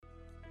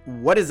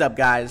What is up,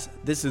 guys?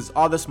 This is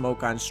All the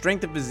Smoke on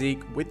Strength and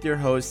Physique with your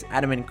hosts,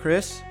 Adam and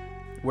Chris,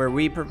 where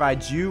we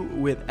provide you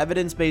with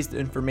evidence-based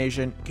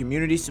information,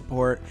 community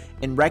support,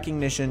 and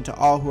recognition to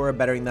all who are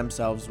bettering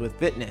themselves with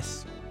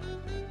fitness.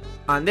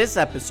 On this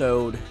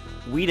episode,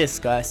 we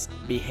discuss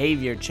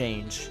behavior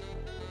change.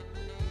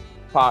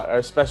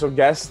 A special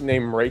guest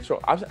named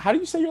Rachel. How do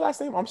you say your last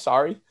name? I'm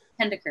sorry.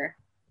 Pendeker.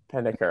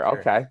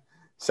 Okay.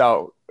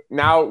 So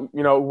now,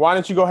 why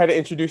don't you go ahead and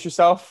introduce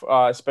yourself?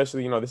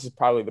 Especially, this is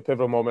probably the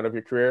pivotal moment of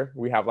your career.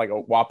 We have like a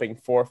whopping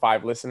 4 or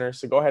 5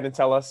 listeners. So go ahead and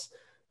tell us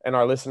and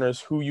our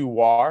listeners who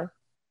you are.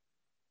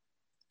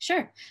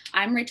 Sure.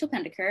 I'm Rachel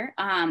Pendeker.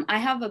 I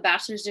have a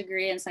bachelor's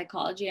degree in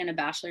psychology and a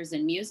bachelor's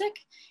in music,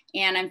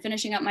 and I'm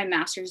finishing up my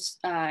master's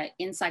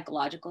in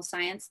psychological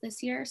science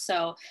this year.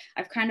 So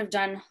I've kind of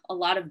done a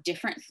lot of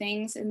different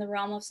things in the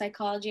realm of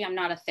psychology. I'm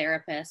not a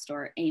therapist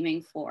or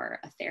aiming for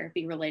a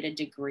therapy related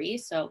degree.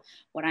 So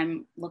what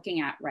I'm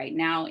looking at right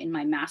now in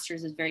my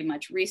master's is very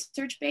much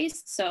research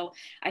based. So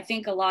I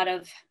think a lot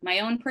of my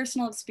own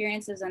personal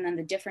experiences and then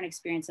the different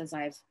experiences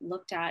I've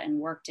looked at and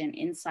worked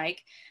in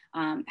psych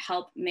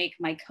help make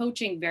my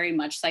coaching very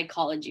much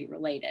psychology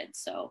related.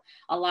 So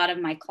a lot of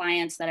my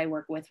clients that I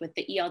work with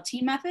the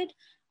ELT method,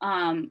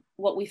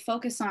 what we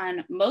focus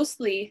on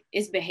mostly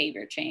is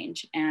behavior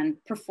change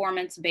and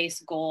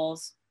performance-based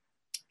goals,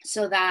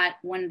 so that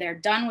when they're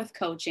done with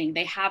coaching,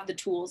 they have the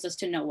tools as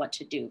to know what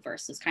to do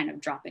versus kind of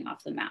dropping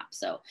off the map.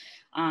 So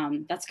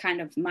that's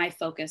kind of my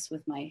focus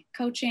with my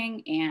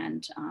coaching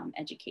and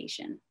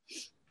education.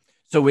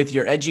 So with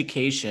your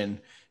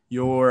education,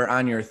 you're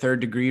on your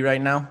 3rd degree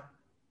right now?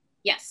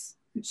 Yes.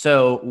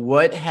 So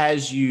what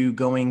has you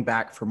going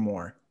back for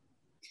more?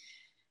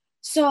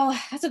 So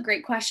that's a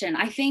great question.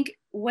 I think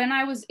when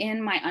I was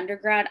in my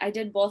undergrad, I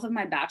did both of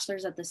my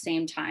bachelors at the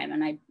same time,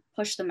 and I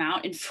pushed them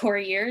out in 4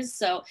 years.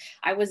 So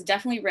I was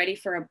definitely ready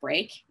for a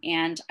break.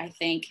 And I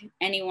think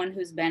anyone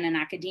who's been in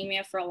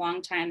academia for a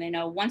long time, they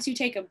know once you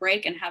take a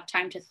break and have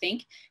time to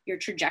think, your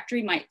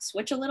trajectory might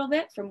switch a little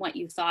bit from what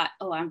you thought,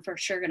 oh, I'm for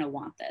sure going to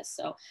want this.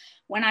 So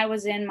when I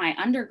was in my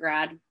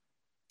undergrad,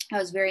 I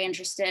was very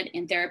interested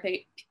in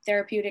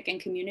therapeutic and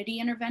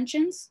community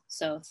interventions.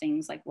 So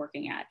things like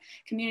working at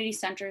community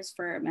centers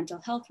for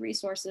mental health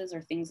resources or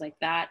things like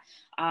that.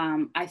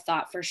 I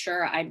thought for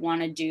sure I'd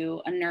want to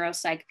do a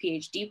neuropsych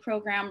PhD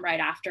program right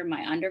after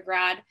my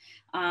undergrad.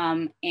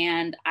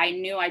 And I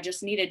knew I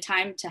just needed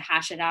time to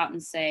hash it out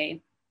and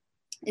say,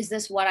 is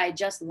this what I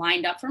just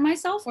lined up for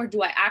myself, or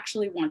do I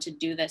actually want to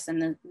do this?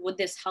 And then would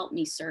this help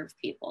me serve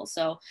people?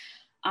 So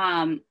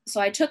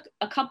I took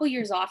a couple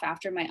years off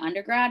after my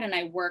undergrad, and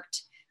I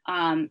worked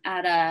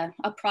at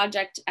a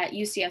project at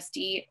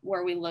UCSD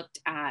where we looked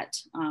at,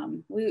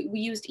 we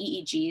used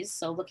EEGs,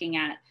 so looking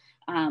at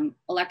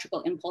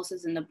electrical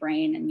impulses in the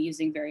brain and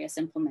using various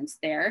implements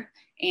there.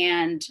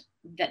 And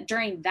that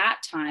during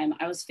that time,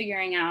 I was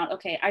figuring out,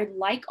 okay, I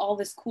like all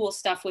this cool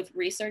stuff with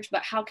research,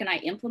 but how can I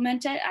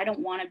implement it? I don't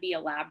want to be a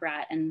lab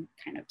rat and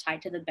kind of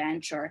tied to the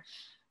bench or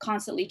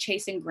constantly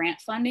chasing grant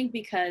funding,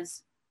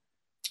 because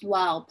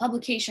while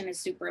publication is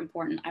super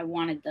important, I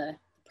wanted the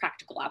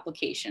practical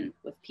application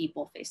with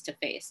people face to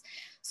face.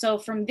 So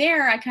from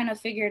there, I kind of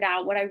figured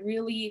out what I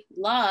really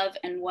love,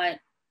 and what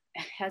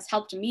has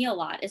helped me a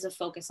lot is a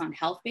focus on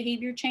health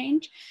behavior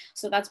change.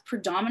 So that's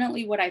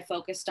predominantly what I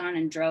focused on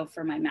and drove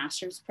for my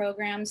master's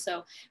program.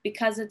 So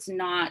because it's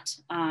not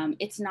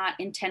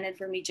intended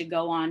for me to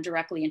go on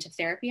directly into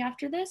therapy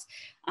after this,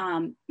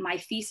 my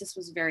thesis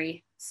was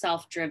very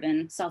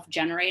self-driven,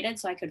 self-generated,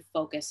 so I could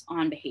focus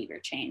on behavior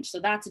change.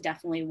 So that's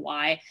definitely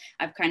why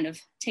I've kind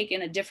of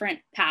taken a different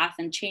path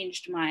and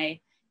changed my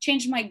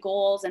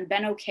goals and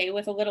been okay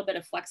with a little bit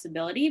of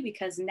flexibility,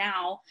 because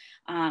now,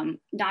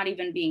 not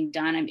even being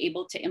done, I'm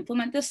able to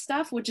implement this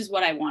stuff, which is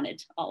what I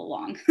wanted all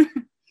along.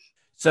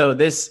 So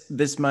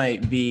this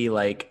might be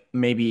like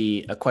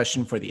maybe a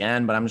question for the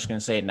end, but I'm just going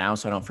to say it now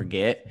so I don't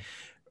forget.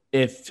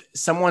 If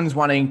someone's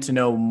wanting to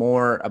know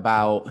more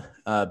about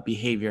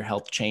behavior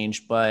health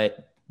change,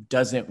 but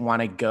doesn't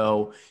want to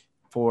go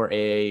for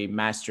a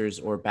master's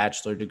or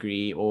bachelor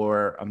degree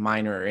or a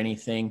minor or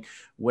anything,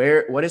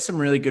 what is some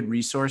really good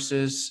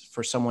resources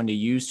for someone to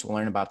use to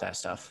learn about that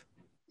stuff?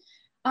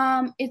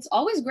 It's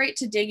always great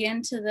to dig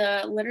into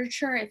the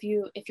literature if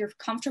you're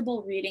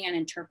comfortable reading and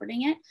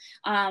interpreting it.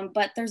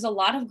 But there's a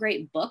lot of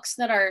great books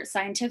that are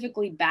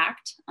scientifically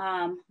backed.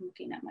 I'm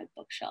looking at my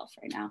bookshelf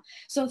right now.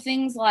 So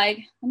things like,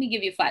 let me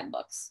give you 5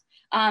 books.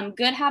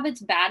 Good Habits,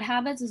 Bad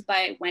Habits is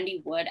by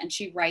Wendy Wood, and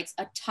she writes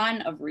a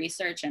ton of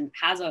research and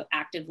has an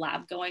active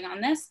lab going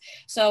on this.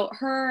 So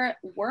her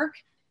work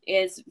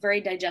is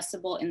very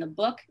digestible in the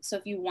book. So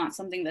if you want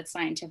something that's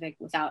scientific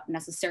without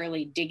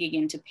necessarily digging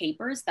into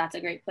papers, that's a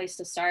great place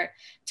to start.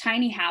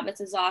 Tiny Habits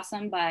is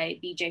awesome by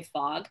BJ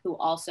Fogg, who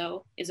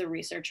also is a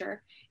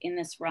researcher in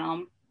this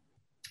realm.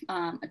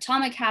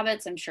 Atomic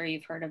Habits, I'm sure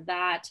you've heard of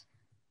that.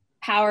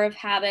 Power of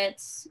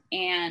Habits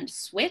and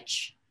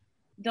Switch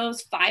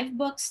those 5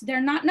 books, they're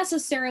not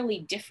necessarily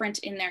different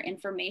in their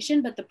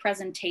information, but the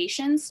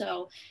presentation.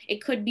 So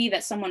it could be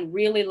that someone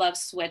really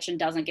loves Switch and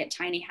doesn't get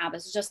Tiny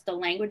Habits, just the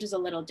language is a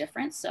little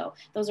different. So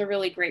those are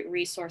really great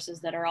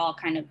resources that are all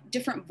kind of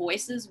different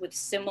voices with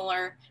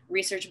similar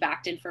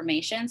research-backed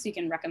information. So you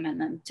can recommend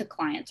them to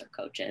clients or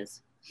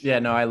coaches. Yeah,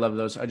 no, I love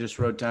those. I just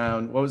wrote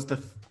down, what was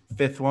the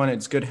 5th one?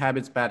 It's Good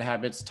Habits, Bad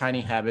Habits,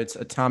 Tiny Habits,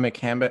 Atomic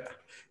Habits,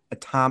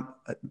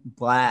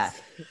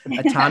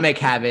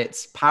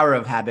 Power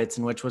of Habits,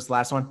 and which was the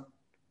last one?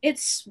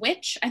 It's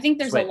Switch. I think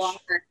there's Switch. a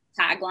longer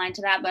tagline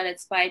to that, but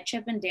it's by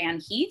Chip and Dan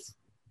Heath,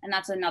 and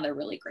that's another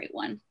really great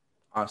one.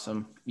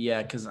 Awesome.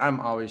 Yeah, because I'm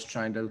always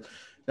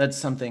that's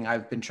something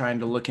I've been trying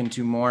to look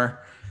into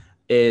more,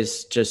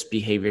 is just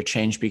behavior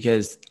change,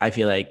 because I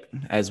feel like,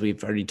 as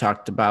we've already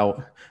talked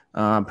about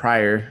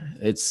prior,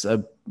 it's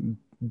a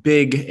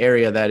big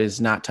area that is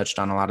not touched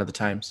on a lot of the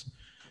times.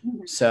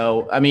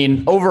 So, I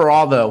mean,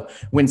 overall, though,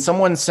 when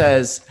someone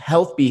says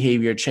health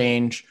behavior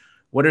change,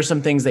 what are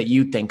some things that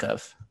you think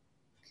of?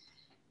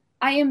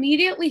 I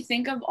immediately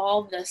think of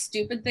all the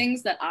stupid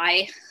things that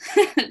I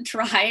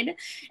tried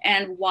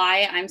and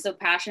why I'm so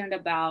passionate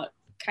about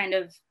kind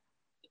of,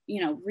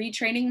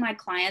 retraining my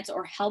clients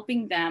or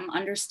helping them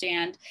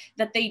understand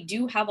that they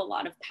do have a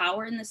lot of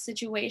power in this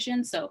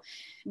situation. So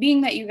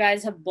being that you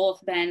guys have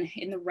both been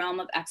in the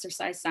realm of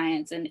exercise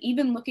science and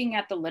even looking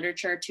at the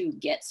literature to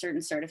get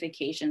certain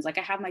certifications, like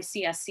I have my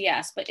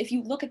CSCS, but if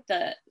you look at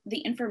the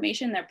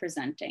information they're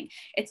presenting,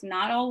 it's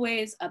not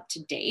always up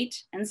to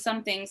date. And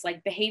some things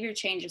like behavior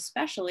change,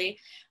 especially,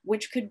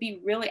 which could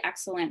be really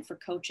excellent for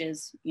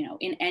coaches,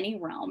 in any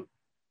realm,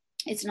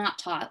 it's not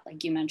taught,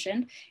 like you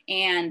mentioned,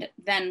 and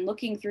then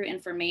looking through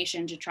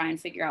information to try and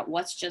figure out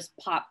what's just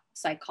pop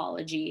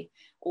psychology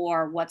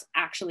or what's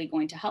actually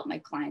going to help my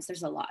clients.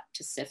 There's a lot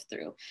to sift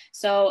through.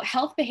 So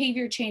health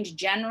behavior change,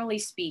 generally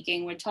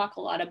speaking, we talk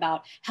a lot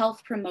about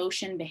health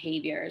promotion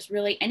behaviors,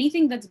 really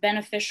anything that's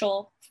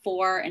beneficial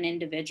for an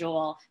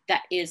individual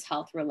that is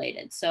health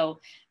related.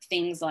 So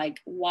things like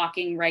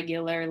walking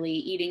regularly,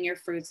 eating your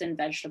fruits and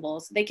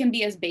vegetables, they can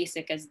be as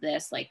basic as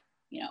this, like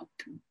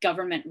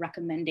government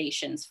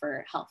recommendations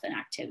for health and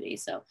activity.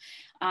 So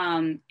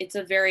it's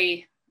a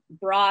very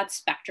broad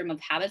spectrum of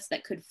habits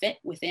that could fit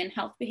within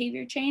health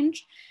behavior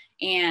change.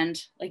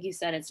 And like you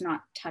said, it's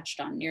not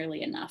touched on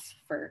nearly enough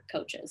for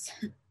coaches.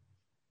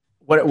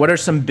 What are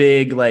some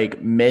big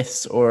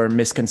myths or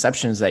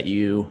misconceptions that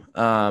you,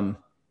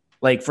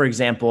 for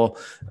example,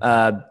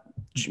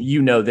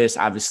 this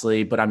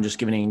obviously, but I'm just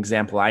giving an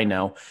example I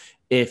know.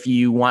 If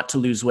you want to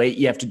lose weight,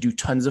 you have to do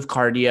tons of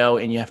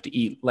cardio and you have to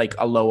eat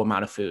a low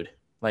amount of food.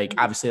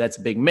 Obviously that's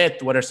a big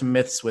myth. What are some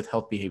myths with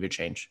health behavior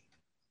change?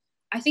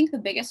 I think the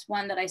biggest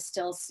one that I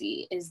still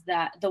see is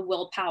that the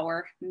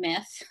willpower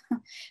myth,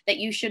 that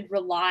you should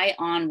rely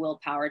on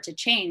willpower to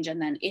change.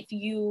 And then if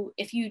you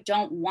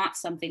don't want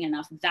something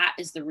enough, that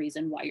is the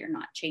reason why you're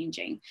not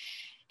changing.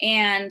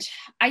 And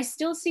I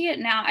still see it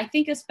now, I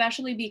think,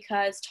 especially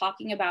because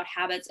talking about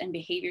habits and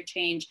behavior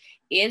change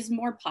is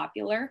more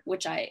popular,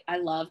 which I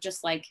love,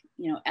 just like,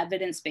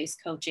 evidence-based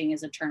coaching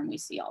is a term we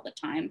see all the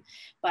time.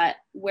 But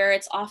where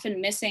it's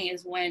often missing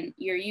is when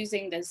you're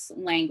using this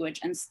language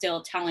and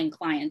still telling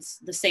clients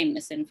the same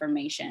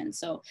misinformation.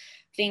 So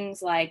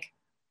things like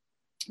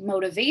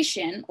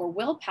motivation or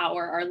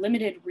willpower are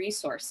limited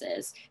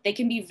resources. They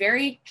can be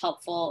very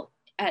helpful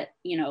at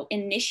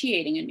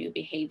initiating a new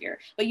behavior,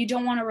 but you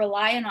don't want to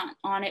rely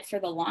on it for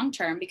the long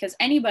term, because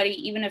anybody,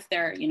 even if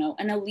they're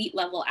an elite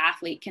level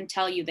athlete, can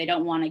tell you they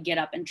don't want to get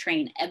up and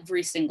train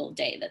every single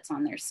day that's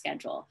on their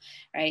schedule,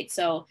 right?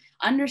 So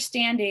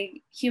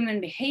understanding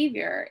human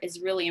behavior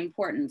is really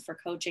important for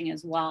coaching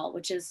as well,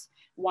 which is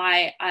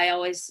why I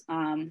always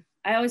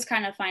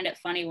kind of find it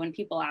funny when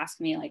people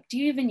ask me, do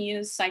you even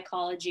use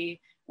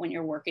psychology when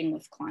you're working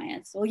with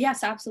clients? Well,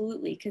 yes,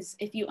 absolutely. Because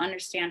if you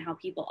understand how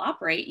people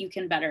operate, you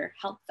can better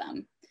help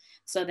them.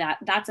 So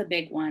that's a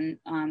big one,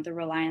 the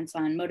reliance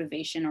on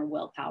motivation or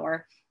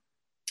willpower.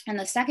 And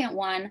the second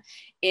one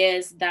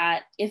is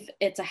that if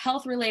it's a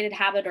health related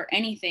habit or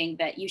anything,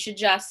 that you should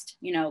just,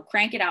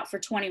 crank it out for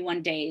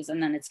 21 days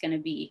and then it's going to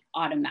be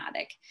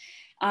automatic.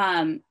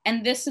 And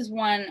this is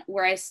one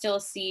where I still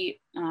see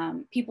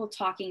people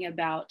talking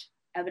about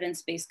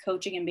evidence-based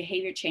coaching and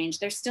behavior change.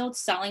 They're still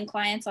selling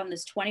clients on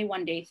this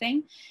 21-day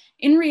thing.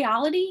 In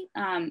reality,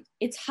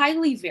 it's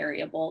highly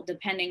variable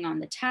depending on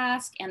the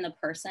task and the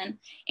person.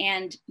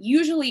 And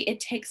usually it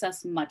takes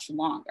us much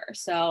longer.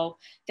 So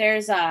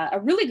there's a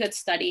really good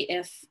study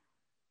if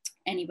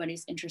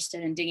anybody's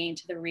interested in digging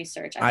into the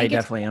research. I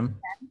definitely am.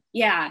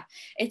 Yeah,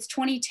 it's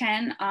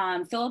 2010.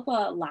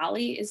 Philippa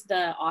Lally is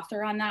the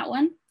author on that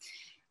one.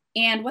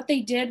 And what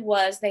they did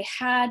was they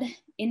had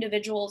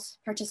individuals,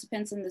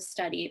 participants in the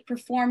study,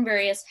 perform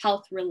various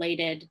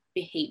health-related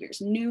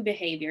behaviors, new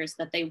behaviors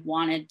that they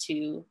wanted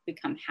to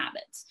become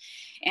habits.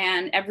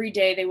 And every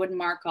day they would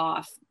mark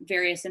off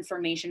various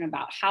information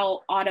about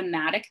how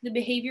automatic the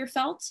behavior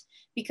felt,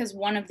 because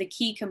one of the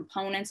key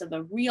components of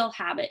a real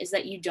habit is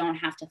that you don't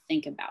have to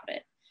think about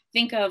it.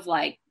 Think of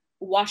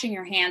washing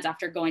your hands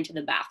after going to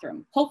the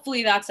bathroom.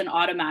 Hopefully that's an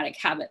automatic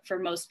habit for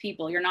most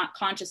people. You're not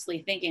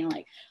consciously thinking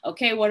like,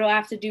 okay, what do I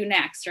have to do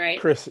next, right?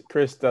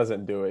 Chris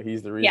doesn't do it.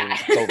 He's the reason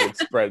COVID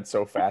spread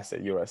so fast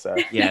at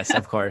USF. Yes,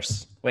 of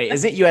course. Wait,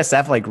 isn't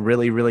USF like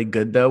really, really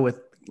good though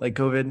with like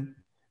COVID?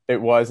 It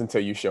was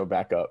until you showed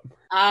back up.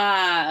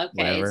 Okay.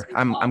 Whatever.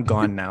 I'm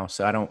gone now,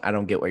 so I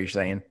don't get what you're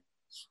saying.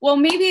 Well,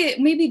 maybe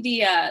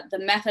the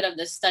method of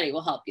this study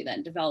will help you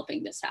then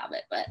developing this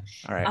habit. But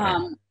all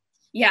right.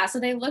 Yeah, so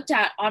they looked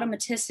at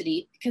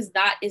automaticity because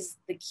that is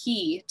the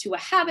key to a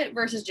habit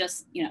versus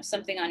just,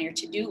 something on your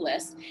to-do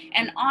list.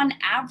 And on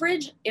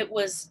average, it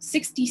was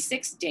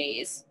 66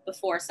 days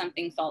before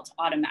something felt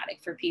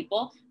automatic for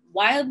people,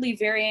 wildly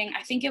varying.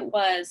 I think it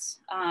was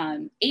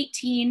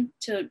 18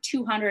 to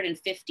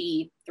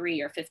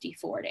 253 or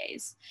 54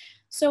 days.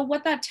 So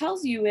what that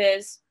tells you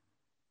is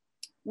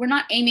we're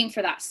not aiming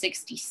for that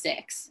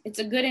 66. It's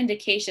a good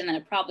indication that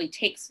it probably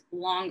takes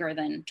longer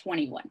than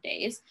 21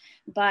 days,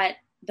 but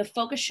the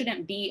focus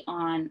shouldn't be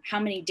on how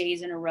many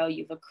days in a row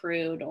you've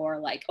accrued or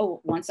like,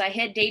 oh, once I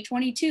hit day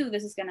 22,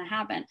 this is going to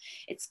happen.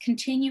 It's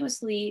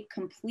continuously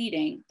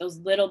completing those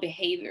little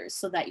behaviors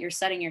so that you're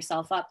setting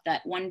yourself up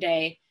that one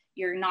day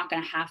you're not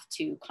going to have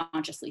to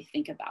consciously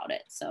think about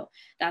it. So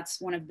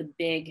that's one of the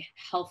big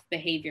health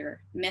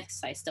behavior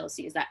myths I still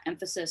see, is that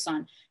emphasis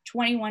on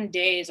 21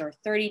 days or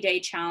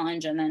 30-day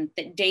challenge. And then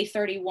day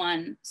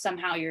 31,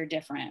 somehow you're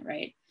different,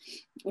 right?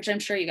 Which I'm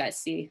sure you guys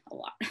see a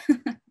lot.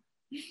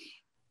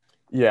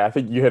 Yeah, I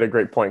think you hit a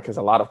great point, because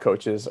a lot of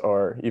coaches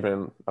or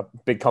even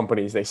big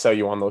companies, they sell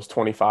you on those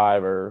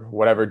 25 or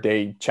whatever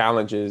day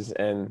challenges,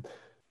 and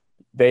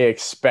they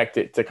expect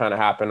it to kind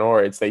of happen,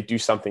 or they do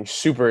something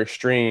super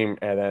extreme.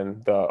 And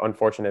then the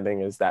unfortunate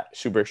thing is that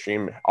super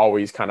extreme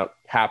always kind of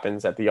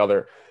happens at the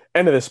other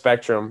end of the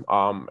spectrum.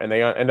 And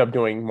they end up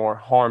doing more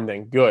harm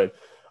than good.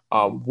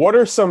 What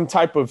are some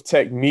type of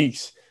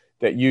techniques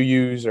that you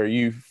use or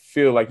you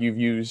feel like you've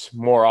used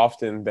more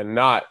often than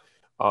not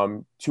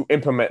to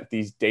implement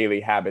these daily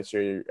habits,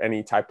 or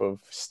any type of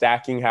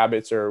stacking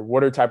habits, or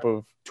what are type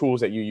of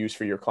tools that you use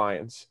for your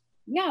clients?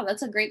 Yeah,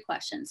 that's a great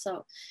question.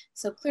 So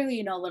clearly,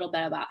 you know a little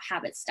bit about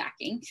habit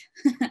stacking.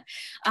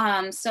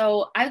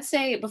 So I would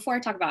say, before I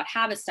talk about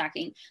habit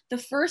stacking, the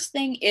first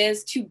thing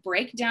is to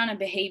break down a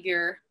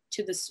behavior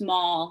to the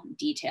small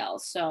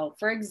details. So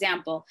for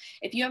example,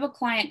 if you have a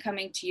client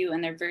coming to you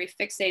and they're very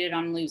fixated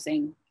on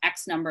losing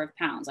X number of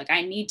pounds, like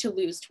I need to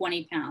lose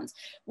 20 pounds,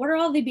 what are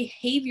all the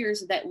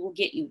behaviors that will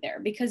get you there?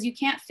 Because you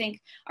can't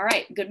think, all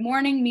right, good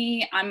morning,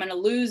 me, I'm going to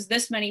lose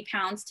this many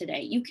pounds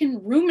today. You can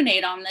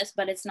ruminate on this,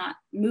 but it's not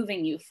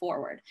moving you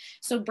forward.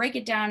 So break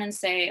it down and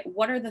say,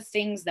 what are the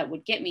things that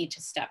would get me to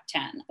step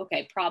 10?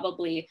 Okay,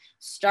 probably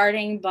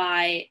starting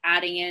by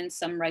adding in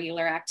some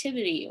regular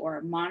activity or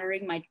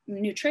monitoring my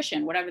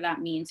nutrition, whatever that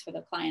means for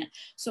the client.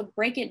 So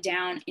break it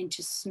down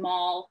into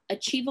small,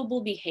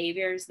 achievable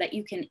behaviors that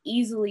you can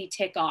easily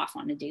tick off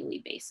on a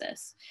daily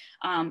basis.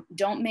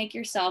 Don't make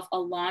yourself a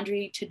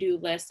laundry to-do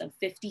list of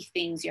 50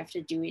 things you have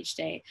to do each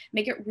day.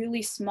 Make it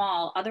really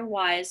small.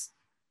 Otherwise,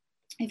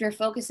 if you're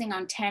focusing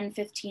on 10,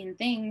 15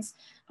 things,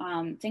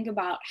 think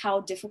about how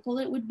difficult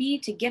it would be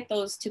to get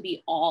those to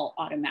be all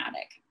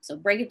automatic. So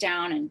break it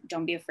down and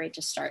don't be afraid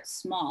to start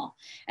small.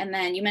 And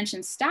then you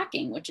mentioned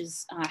stacking, which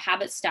is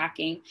habit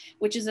stacking,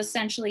 which is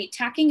essentially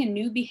tacking a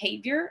new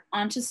behavior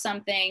onto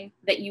something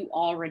that you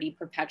already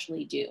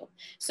perpetually do.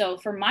 So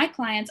for my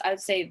clients, I would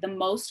say the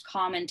most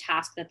common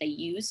task that they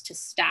use to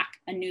stack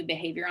a new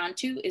behavior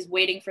onto is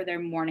waiting for their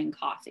morning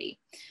coffee.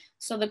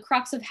 So the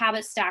crux of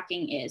habit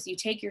stacking is you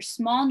take your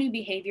small new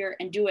behavior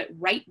and do it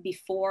right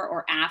before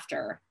or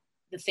after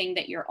the thing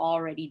that you're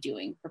already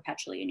doing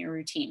perpetually in your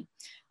routine.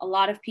 A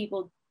lot of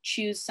people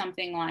choose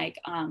something like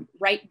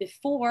right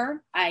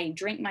before I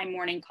drink my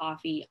morning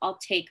coffee, I'll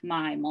take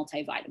my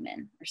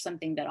multivitamin, or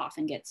something that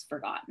often gets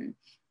forgotten.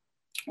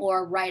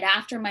 Or right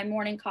after my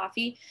morning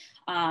coffee,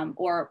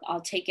 or I'll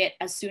take it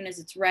as soon as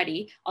it's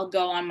ready. I'll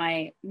go on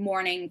my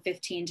morning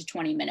 15 to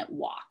 20 minute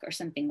walk or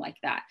something like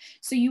that.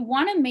 So you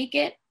want to make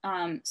it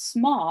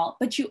small,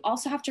 but you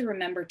also have to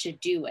remember to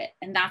do it.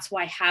 And that's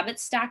why habit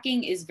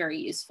stacking is very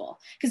useful.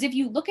 Because if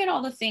you look at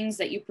all the things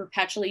that you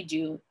perpetually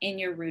do in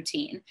your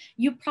routine,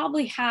 you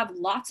probably have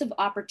lots of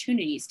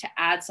opportunities to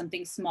add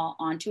something small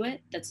onto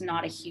it that's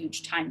not a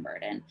huge time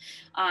burden.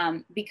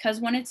 Because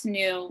when it's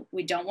new,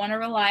 we don't want to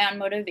rely on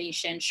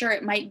motivation. Sure,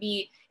 it might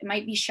be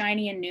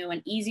shiny and new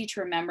and easy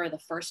to remember the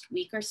first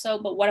week or so,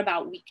 but what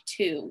about week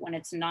 2 when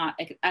it's not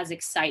as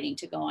exciting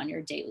to go on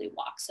your daily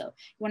walk? So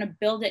you want to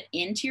build it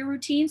into your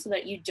routine so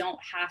that you don't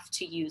have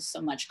to use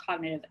so much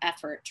cognitive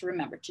effort to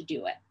remember to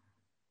do it.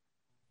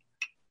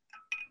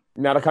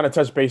 Now, to kind of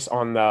touch base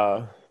on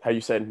how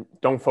you said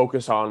don't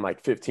focus on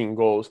like 15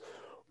 goals,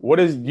 what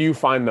do you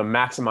find the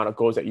max amount of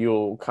goals that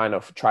you'll kind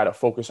of try to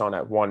focus on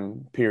at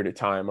one period of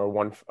time or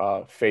one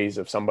phase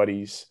of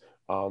somebody's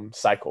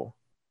cycle?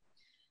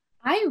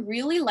 I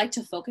really like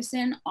to focus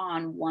in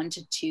on 1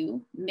 to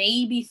 2,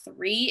 maybe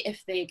 3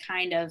 if they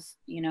kind of,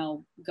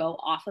 go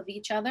off of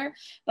each other.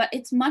 But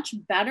it's much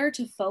better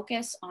to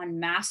focus on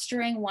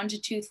mastering 1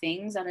 to 2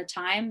 things at a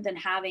time than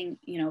having,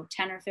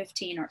 10 or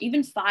 15 or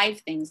even 5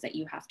 things that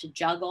you have to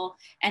juggle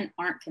and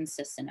aren't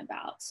consistent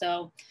about.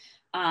 So,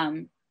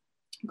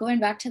 going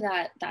back to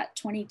that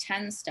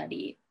 2010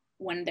 study,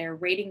 when they're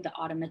rating the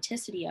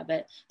automaticity of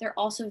it, they're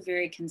also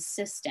very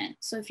consistent.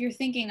 So if you're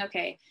thinking,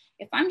 okay,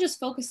 if I'm just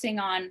focusing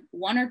on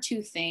 1 or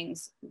 2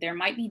 things, there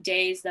might be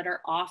days that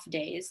are off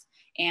days,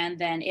 and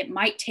then it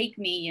might take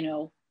me,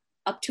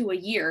 up to a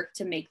year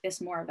to make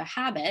this more of a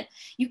habit.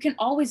 You can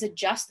always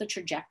adjust the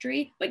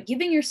trajectory, but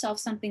giving yourself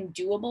something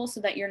doable so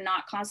that you're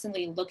not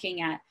constantly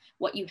looking at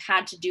what you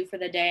had to do for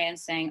the day and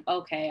saying,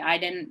 okay, I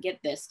didn't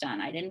get this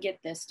done. I didn't get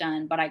this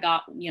done, but I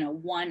got,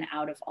 1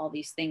 out of all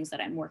these things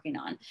that I'm working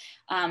on.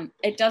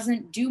 It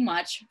doesn't do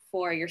much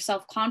for your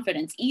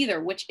self-confidence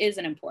either, which is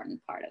an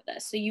important part of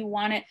this. So you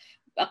want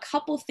a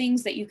couple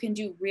things that you can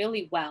do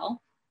really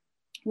well,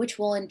 which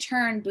will in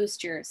turn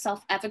boost your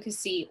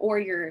self-efficacy or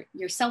your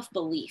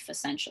self-belief,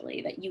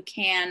 essentially, that you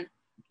can,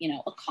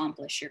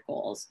 accomplish your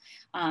goals.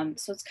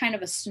 So it's kind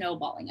of a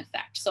snowballing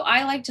effect. So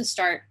I like to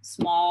start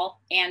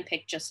small and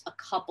pick just a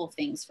couple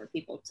things for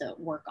people to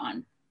work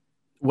on.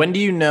 When do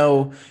you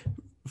know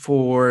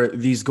for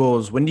these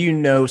goals, when do you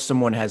know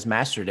someone has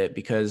mastered it?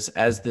 Because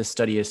as this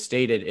study has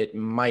stated, it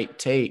might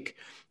take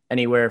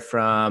anywhere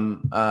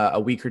from a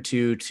week or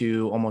 2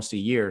 to almost a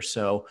year.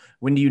 So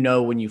when do you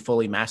know when you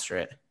fully master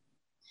it?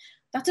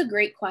 That's a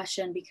great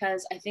question,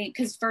 because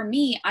because for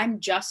me, I'm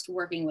just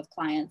working with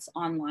clients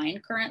online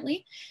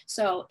currently.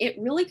 So it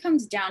really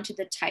comes down to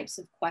the types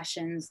of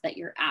questions that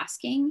you're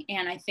asking.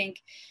 And I think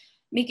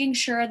making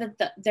sure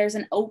that there's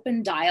an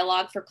open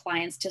dialogue for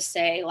clients to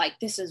say, like,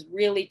 this is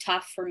really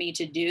tough for me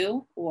to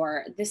do,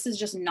 or this is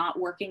just not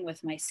working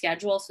with my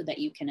schedule, so that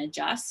you can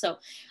adjust. So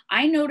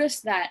I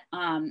noticed that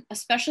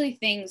especially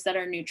things that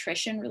are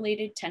nutrition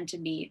related tend to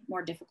be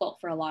more difficult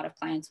for a lot of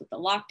clients with the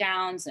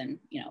lockdowns and,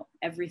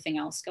 everything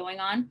else going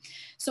on.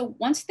 So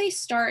once they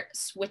start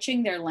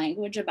switching their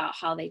language about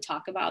how they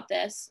talk about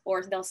this,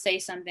 or they'll say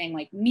something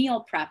like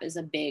meal prep is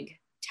a big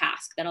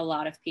task that a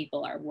lot of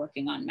people are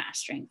working on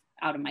mastering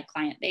out of my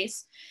client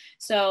base.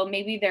 So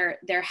maybe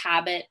their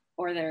habit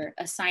or their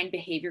assigned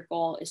behavior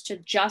goal is to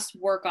just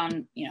work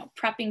on,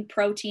 prepping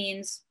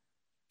proteins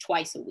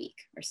twice a week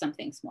or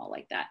something small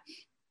like that.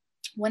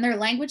 When their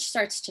language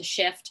starts to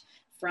shift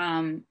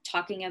from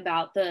talking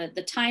about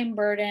the time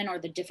burden or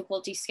the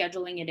difficulty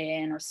scheduling it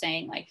in, or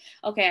saying like,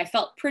 okay, I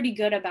felt pretty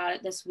good about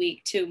it this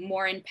week, to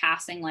more in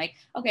passing, like,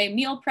 okay,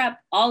 meal prep,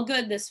 all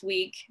good this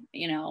week,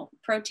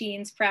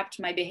 proteins prepped,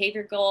 my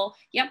behavior goal,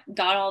 yep,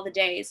 got all the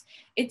days.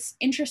 It's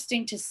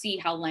interesting to see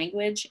how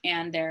language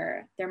and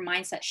their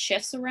mindset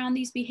shifts around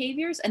these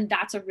behaviors. And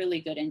that's a really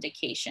good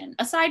indication.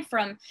 Aside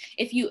from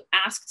if you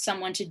asked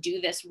someone to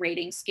do this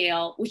rating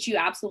scale, which you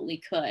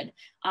absolutely could,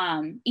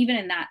 even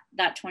in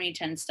that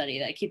 2010 study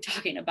that I keep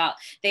talking about,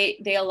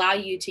 they allow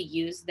you to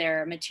use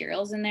their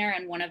materials in there.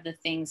 And one of the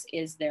things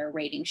is their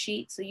rating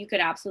sheet. So you could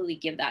absolutely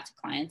give that to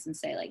clients and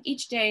say, like,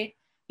 each day,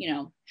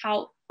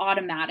 how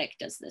automatic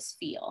does this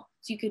feel?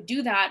 So you could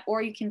do that,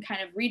 or you can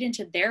kind of read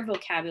into their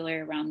vocabulary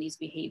around these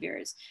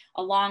behaviors,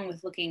 along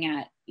with looking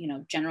at,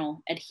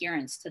 general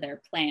adherence to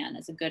their plan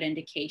as a good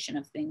indication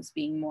of things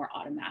being more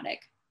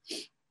automatic.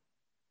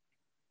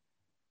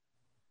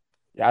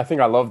 Yeah, I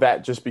think I love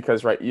that, just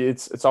because, right,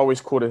 it's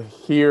always cool to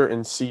hear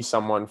and see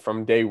someone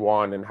from day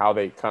one and how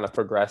they kind of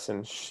progress,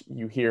 and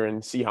you hear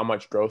and see how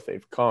much growth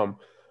they've come.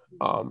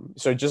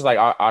 So just like,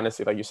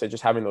 honestly, like you said,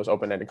 just having those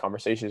open-ended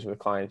conversations with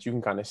clients, you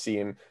can kind of see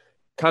and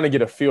kind of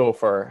get a feel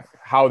for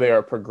how they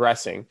are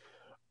progressing.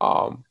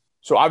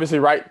 So obviously,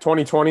 right,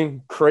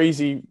 2020,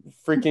 crazy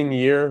freaking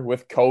year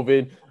with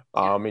COVID,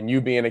 and you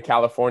being in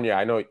California,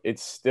 I know it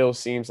still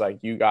seems like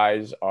you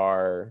guys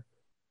are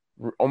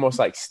almost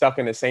like stuck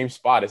in the same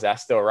spot. Is that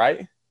still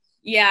right?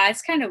 Yeah,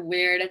 it's kind of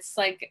weird. It's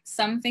like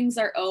some things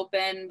are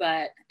open,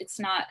 but it's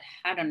not,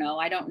 I don't know.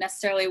 I don't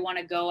necessarily want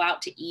to go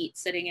out to eat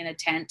sitting in a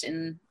tent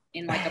in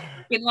like a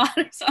parking lot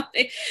or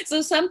something.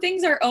 So some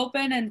things are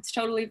open and it's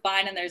totally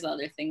fine. And there's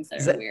other things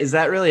that are weird. Is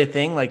that really a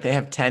thing? Like they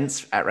have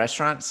tents at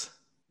restaurants?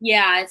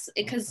 Yeah, it's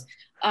because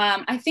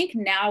I think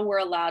now we're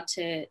allowed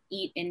to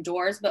eat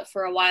indoors, but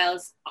for a while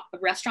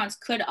restaurants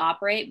could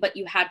operate, but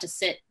you had to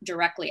sit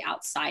directly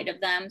outside of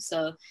them.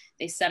 So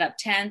they set up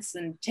tents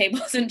and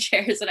tables and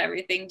chairs and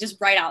everything just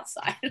right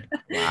outside.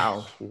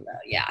 Wow. So,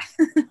 yeah.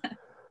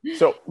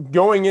 So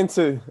going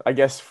into, I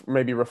guess,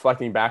 maybe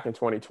reflecting back in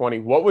 2020,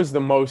 what is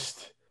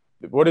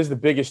the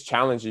biggest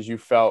challenges you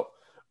felt?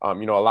 A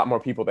lot more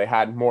people, they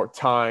had more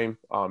time.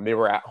 They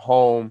were at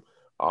home.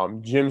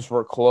 Gyms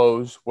were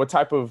closed. What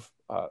type of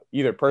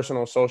either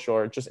personal, social,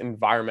 or just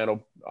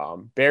environmental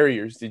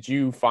barriers did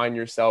you find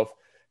yourself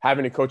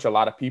having to coach a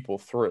lot of people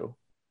through?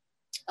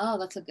 Oh,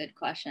 that's a good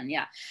question.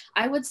 Yeah.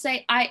 I would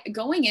say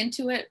going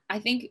into it, I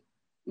think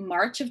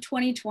March of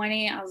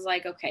 2020, I was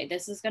like, okay,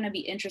 this is going to be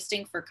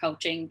interesting for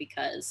coaching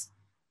because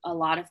a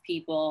lot of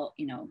people,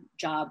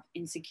 job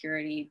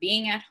insecurity,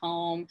 being at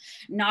home,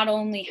 not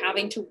only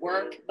having to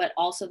work, but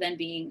also then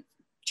being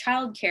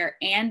childcare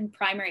and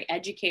primary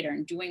educator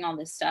and doing all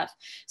this stuff.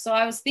 So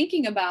I was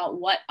thinking about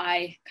what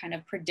I kind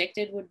of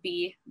predicted would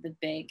be the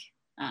big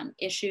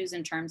issues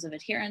in terms of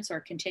adherence or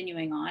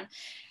continuing on.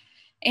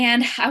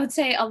 And I would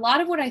say a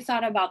lot of what I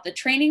thought about the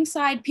training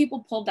side,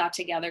 people pulled that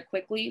together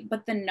quickly.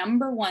 But the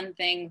number one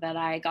thing that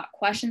I got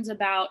questions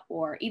about,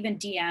 or even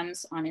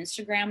DMs on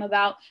Instagram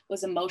about,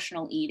 was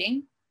emotional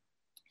eating.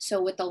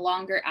 So with the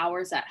longer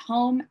hours at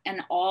home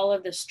and all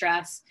of the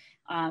stress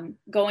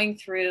going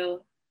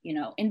through,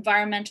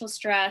 environmental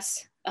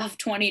stress of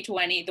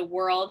 2020, the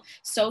world,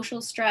 social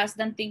stress,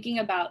 then thinking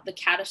about the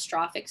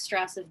catastrophic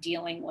stress of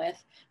dealing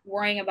with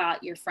worrying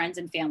about your friends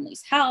and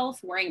family's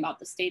health, worrying about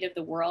the state of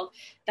the world,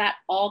 that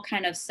all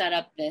kind of set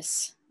up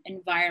this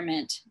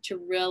environment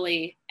to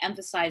really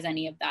emphasize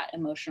any of that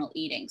emotional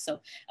eating. So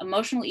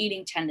emotional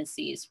eating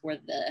tendencies were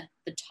the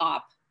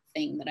top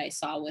thing that I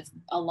saw with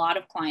a lot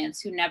of clients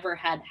who never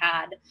had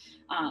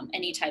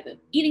any type of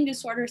eating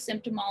disorder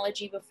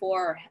symptomology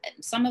before.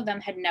 Some of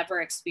them had never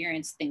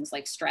experienced things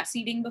like stress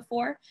eating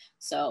before.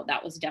 So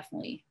that was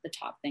definitely the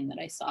top thing that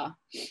I saw.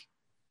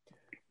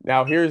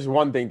 Now, here's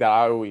one thing that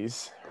I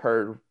always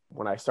heard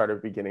when I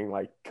started beginning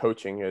like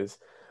coaching is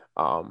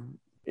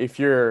if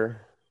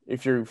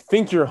you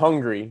think you're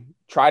hungry,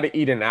 try to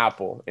eat an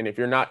apple. And if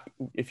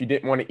you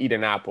didn't want to eat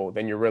an apple,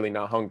 then you're really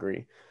not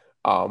hungry.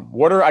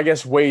 What are, I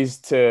guess, ways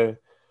to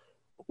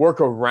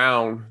work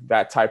around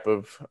that type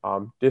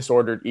of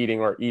disordered eating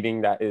or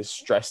eating that is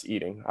stress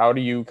eating? How do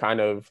you kind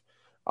of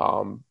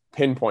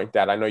pinpoint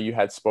that? I know you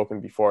had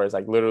spoken before as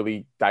like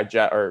literally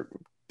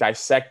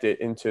dissect it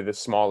into the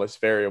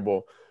smallest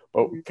variable,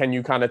 but can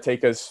you kind of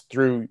take us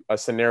through a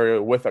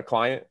scenario with a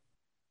client?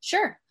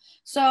 Sure.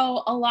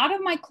 So a lot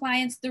of my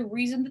clients, the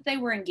reason that they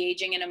were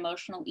engaging in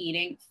emotional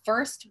eating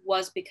first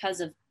was because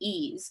of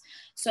ease.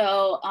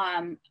 So,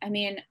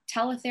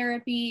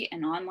 teletherapy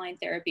and online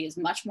therapy is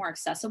much more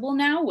accessible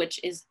now, which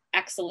is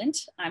excellent.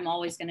 I'm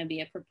always going to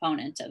be a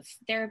proponent of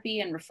therapy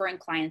and referring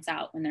clients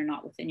out when they're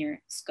not within your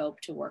scope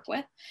to work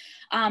with.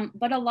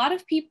 But a lot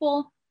of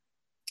people,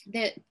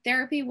 that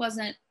therapy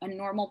wasn't a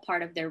normal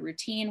part of their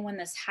routine when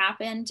this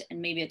happened. And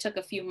maybe it took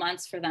a few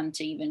months for them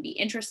to even be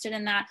interested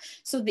in that.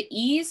 So the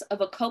ease of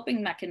a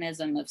coping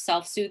mechanism of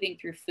self-soothing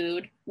through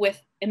food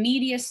with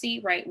immediacy,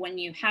 right? When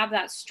you have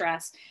that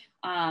stress,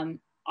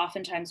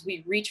 oftentimes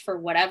we reach for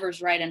whatever's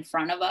right in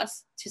front of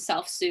us to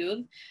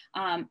self-soothe.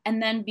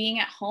 And then being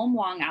at home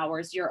long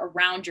hours, you're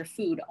around your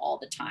food all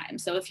the time.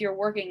 So if you're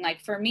working, like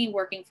for me,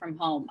 working from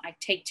home, I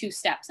take 2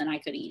 steps and I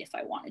could eat if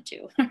I wanted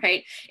to,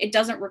 right? It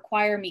doesn't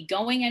require me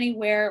going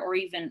anywhere or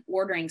even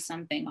ordering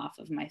something off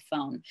of my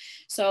phone.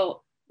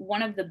 So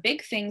one of the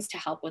big things to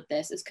help with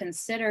this is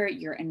consider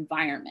your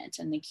environment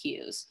and the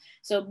cues.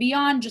 So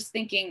beyond just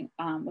thinking,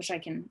 which I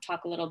can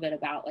talk a little bit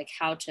about, like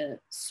how to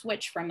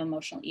switch from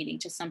emotional eating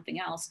to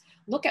something else,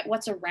 look at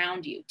what's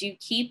around you. Do you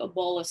keep a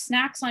bowl of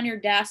snacks on your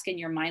desk and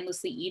you're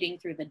mindlessly eating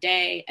through the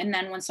day? And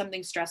then when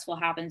something stressful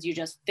happens, you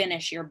just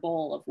finish your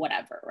bowl of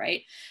whatever,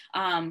 right?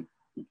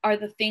 Are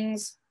the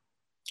things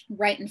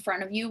right in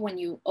front of you when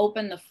you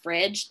open the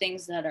fridge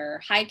things that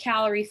are high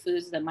calorie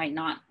foods that might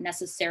not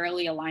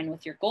necessarily align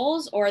with your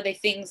goals, or are they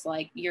things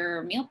like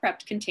your meal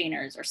prepped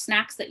containers or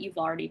snacks that you've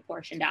already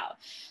portioned out?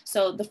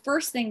 So the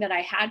first thing that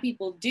I had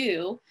people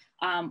do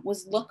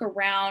was look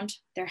around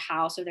their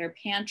house or their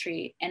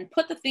pantry and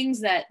put the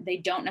things that they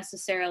don't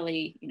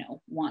necessarily,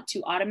 want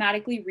to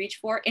automatically reach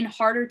for in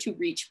harder to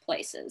reach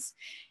places.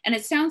 And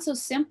it sounds so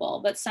simple,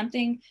 but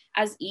something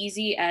as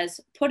easy as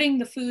putting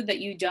the food that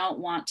you don't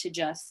want to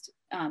just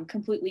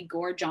completely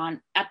gorge on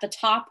at the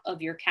top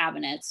of your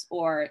cabinets,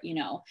 or,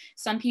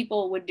 some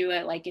people would do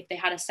it like if they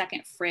had a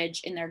second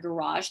fridge in their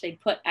garage,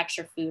 they'd put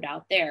extra food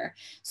out there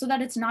so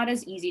that it's not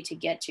as easy to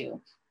get to.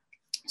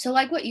 So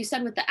like what you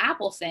said with the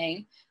apple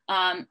thing,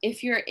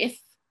 if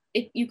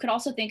you could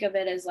also think of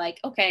it as like,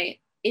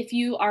 okay, if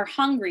you are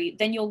hungry,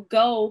 then you'll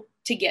go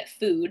to get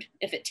food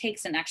if it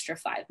takes an extra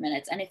 5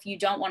 minutes. And if you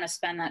don't want to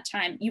spend that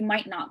time, you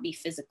might not be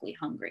physically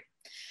hungry.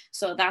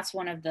 So that's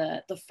one of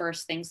the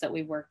first things that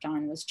we worked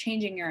on, was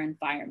changing your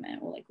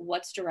environment, like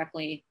what's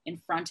directly in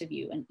front of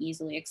you and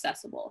easily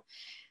accessible.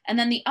 And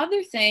then the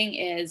other thing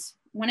is,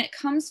 when it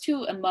comes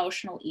to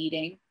emotional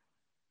eating,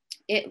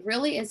 it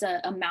really is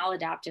a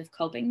maladaptive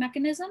coping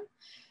mechanism.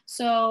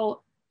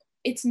 So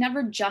it's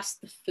never just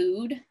the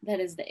food that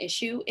is the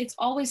issue. It's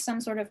always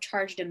some sort of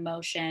charged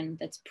emotion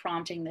that's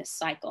prompting this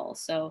cycle.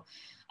 So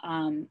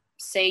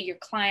say your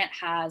client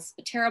has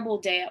a terrible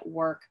day at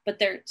work, but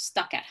they're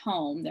stuck at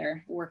home,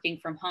 they're working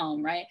from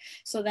home, right?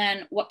 So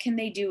then what can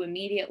they do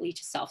immediately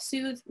to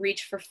self-soothe?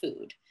 Reach for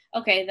food.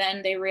 Okay,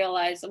 then they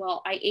realize,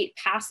 well, I ate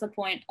past the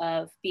point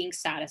of being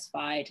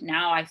satisfied.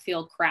 Now I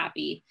feel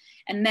crappy.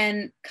 And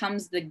then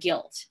comes the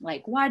guilt.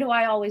 Like, why do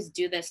I always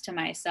do this to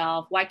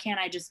myself? Why can't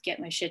I just get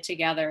my shit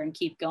together and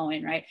keep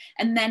going, right?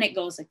 And then it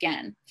goes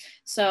again.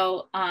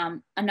 So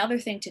another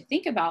thing to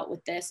think about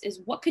with this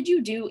is, what could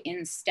you do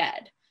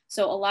instead?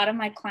 So a lot of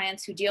my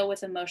clients who deal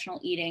with emotional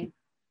eating,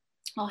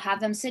 I'll have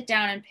them sit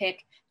down and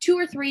pick 2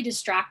 or 3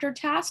 distractor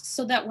tasks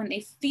so that when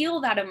they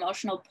feel that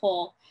emotional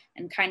pull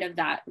and kind of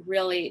that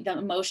really the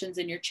emotions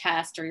in your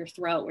chest or your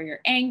throat where you're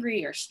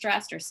angry or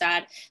stressed or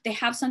sad, they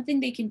have something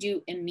they can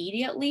do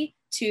immediately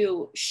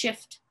to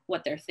shift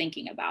what they're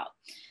thinking about.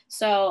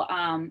 So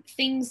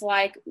things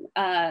like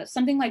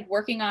something like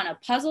working on a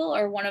puzzle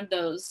or one of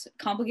those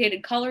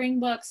complicated coloring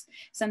books,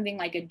 something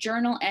like a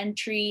journal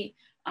entry,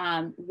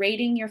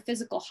 rating your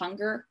physical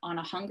hunger on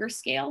a hunger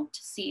scale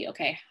to see,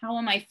 okay, how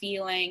am I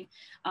feeling?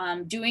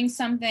 Doing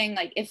something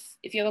like if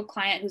you have a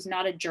client who's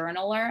not a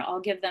journaler, I'll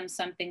give them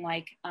something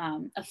like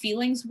a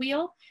feelings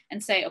wheel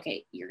and say,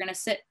 okay, you're going to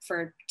sit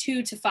for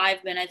 2 to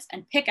 5 minutes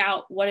and pick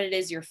out what it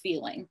is you're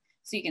feeling.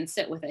 So you can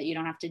sit with it. You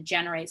don't have to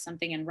generate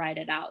something and write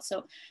it out.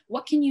 So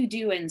what can you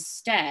do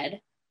instead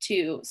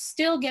to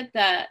still get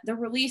the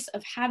release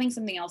of having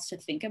something else to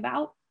think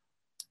about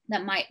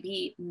that might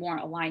be more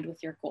aligned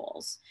with your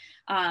goals?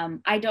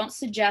 I don't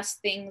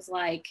suggest things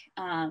like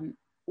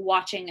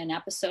watching an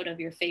episode of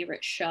your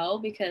favorite show,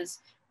 because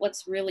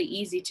what's really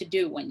easy to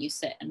do when you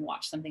sit and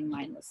watch something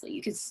mindlessly,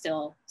 you can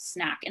still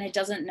snack and it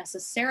doesn't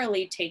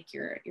necessarily take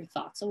your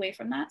thoughts away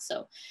from that.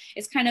 So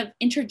it's kind of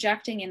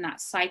interjecting in that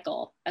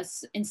cycle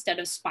as instead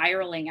of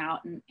spiraling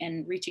out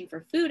and reaching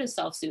for food as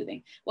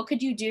self-soothing. What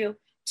could you do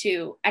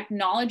to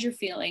acknowledge your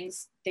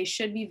feelings? They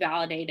should be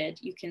validated.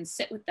 You can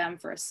sit with them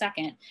for a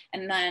second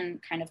and then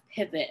kind of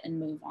pivot and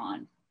move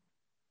on.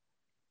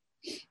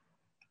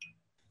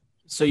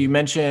 So you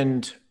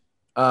mentioned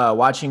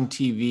watching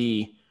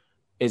TV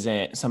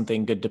isn't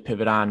something good to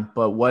pivot on,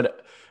 but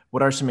what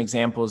are some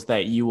examples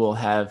that you will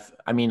have?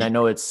 I mean, I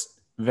know it's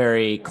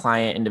very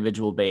client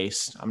individual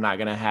based. I'm not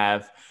going to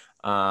have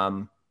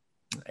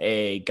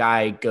a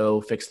guy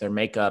go fix their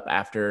makeup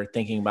after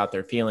thinking about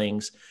their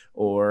feelings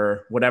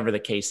or whatever the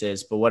case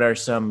is, but what are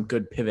some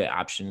good pivot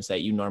options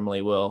that you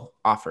normally will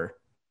offer?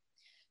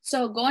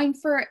 So going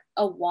for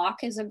a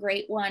walk is a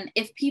great one.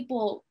 If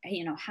people,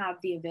 have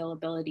the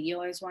availability, you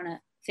always want to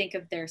think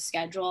of their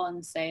schedule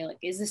and say, like,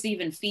 is this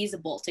even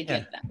feasible to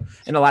give them?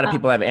 And a lot of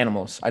people have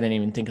animals. I didn't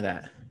even think of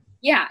that.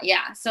 Yeah.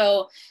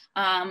 So,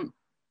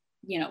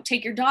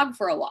 take your dog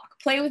for a walk,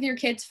 play with your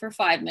kids for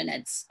 5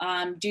 minutes,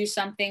 do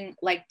something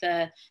like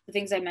the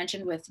things I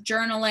mentioned with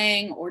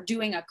journaling or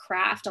doing a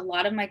craft. A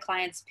lot of my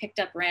clients picked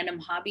up random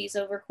hobbies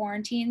over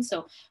quarantine.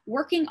 So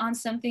working on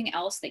something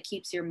else that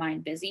keeps your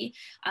mind busy.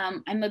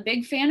 I'm a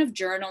big fan of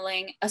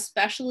journaling,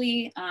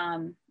 especially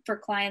for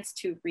clients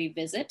to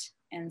revisit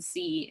and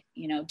see,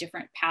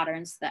 different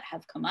patterns that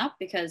have come up,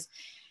 because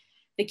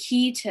the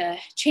key to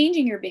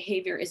changing your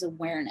behavior is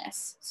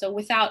awareness. So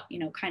without,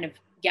 kind of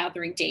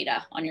gathering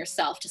data on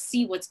yourself to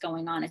see what's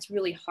going on, it's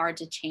really hard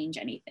to change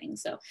anything.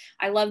 So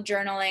I love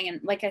journaling. And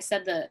like I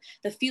said,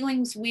 the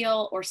feelings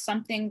wheel or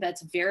something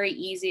that's very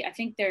easy. I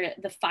think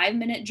the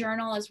 5-minute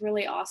journal is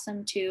really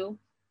awesome too.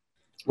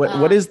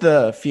 What is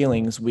the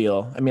feelings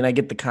wheel? I mean, I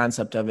get the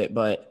concept of it,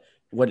 but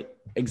what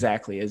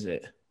exactly is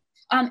it?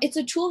 It's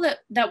a tool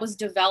that was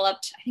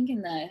developed, I think,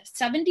 in the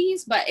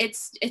 70s, but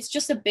it's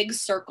just a big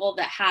circle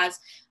that has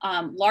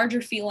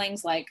larger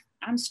feelings like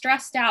I'm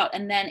stressed out,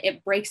 and then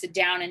it breaks it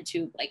down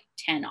into like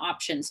 10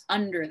 options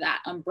under that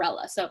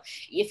umbrella. So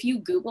if you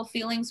Google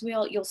feelings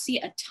wheel, you'll see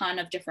a ton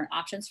of different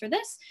options for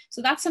this.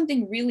 So that's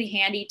something really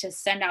handy to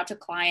send out to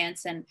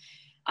clients. And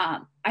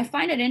I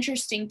find it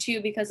interesting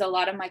too, because a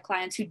lot of my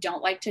clients who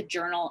don't like to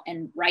journal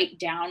and write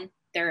down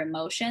their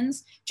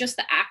emotions, just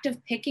the act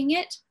of picking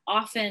it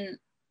often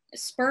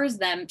spurs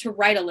them to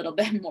write a little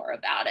bit more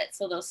about it.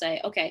 So they'll say,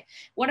 okay,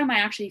 what am I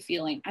actually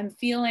feeling? I'm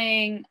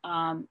feeling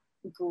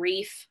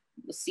grief,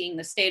 seeing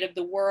the state of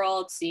the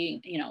world,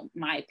 seeing,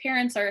 my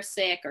parents are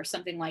sick or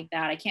something like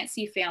that. I can't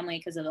see family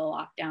because of the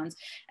lockdowns.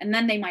 And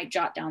then they might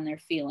jot down their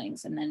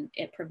feelings, and then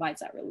it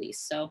provides that release.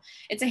 So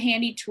it's a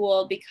handy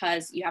tool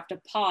because you have to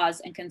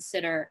pause and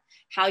consider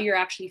how you're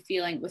actually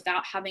feeling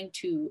without having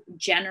to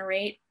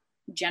generate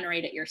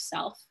it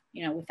yourself,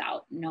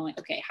 without knowing,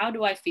 okay, how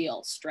do I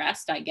feel?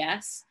 Stressed, I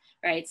guess.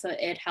 Right. So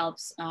it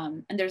helps.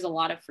 And there's a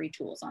lot of free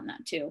tools on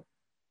that too.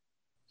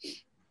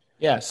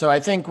 Yeah. So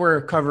I think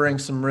we're covering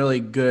some really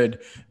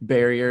good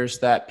barriers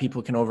that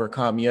people can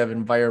overcome. You have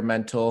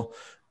environmental,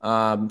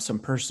 some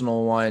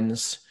personal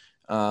ones.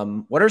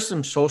 What are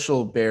some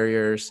social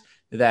barriers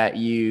that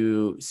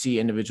you see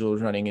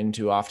individuals running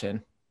into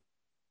often?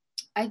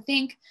 I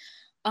think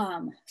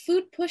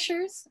food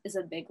pushers is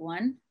a big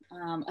one.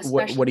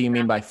 What do you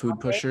mean by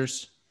food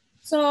pushers?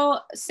 So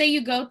say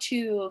you go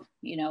to,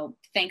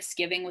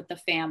 Thanksgiving with the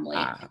family.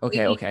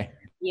 Okay.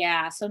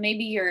 Yeah. So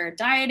maybe you're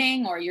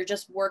dieting or you're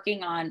just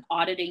working on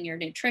auditing your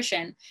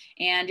nutrition,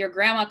 and your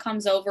grandma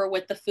comes over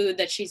with the food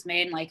that she's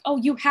made and like, oh,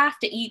 you have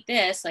to eat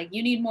this. Like,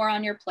 you need more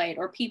on your plate.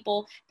 Or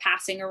people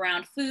passing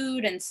around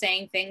food and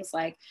saying things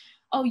like,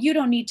 oh, you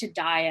don't need to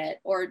diet.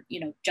 Or,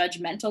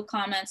 judgmental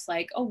comments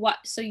like, oh, what?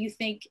 So you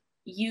think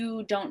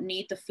you don't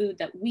need the food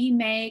that we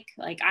make?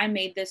 Like, I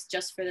made this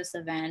just for this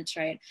event,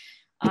 right?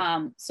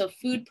 So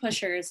food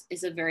pushers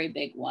is a very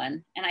big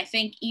one. And I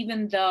think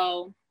even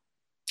though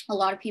A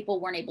lot of people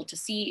weren't able to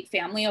see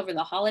family over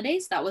the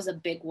holidays. That was a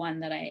big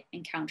one that I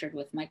encountered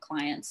with my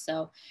clients.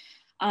 So,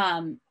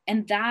 and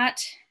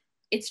that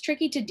it's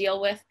tricky to deal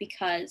with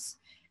because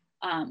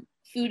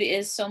food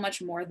is so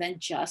much more than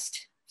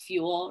just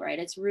fuel, right?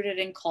 It's rooted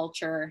in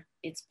culture.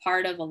 It's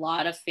part of a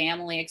lot of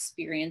family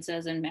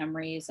experiences and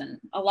memories, and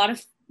a lot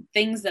of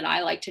things that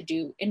I like to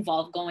do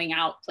involve going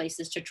out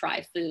places to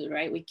try food,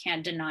 right? We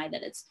can't deny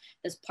that it's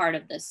part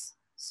of this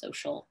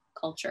social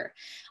culture.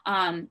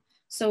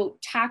 So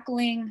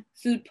tackling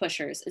food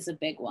pushers is a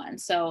big one.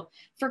 So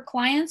for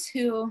clients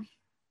who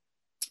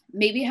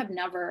maybe have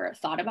never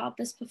thought about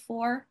this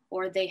before,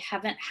 or they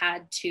haven't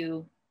had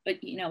to,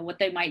 but you know, what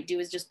they might do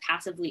is just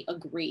passively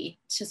agree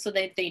just so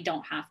that they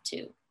don't have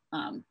to,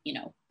 you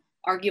know,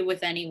 argue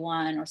with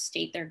anyone or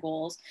state their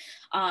goals.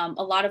 A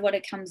lot of what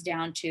it comes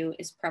down to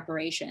is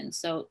preparation.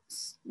 So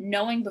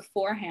knowing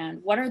beforehand,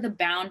 what are the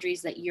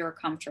boundaries that you're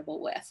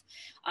comfortable with?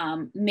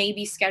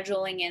 Maybe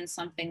scheduling in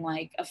something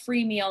like a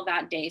free meal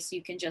that day so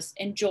you can just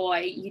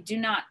enjoy. You do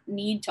not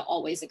need to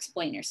always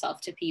explain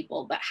yourself to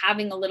people, but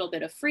having a little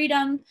bit of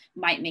freedom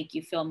might make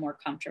you feel more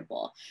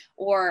comfortable.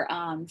 Or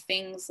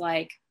things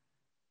like,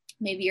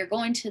 maybe you're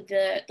going to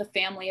the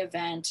family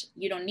event.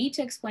 You don't need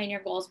to explain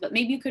your goals, but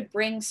maybe you could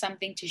bring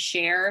something to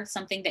share,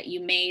 something that you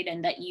made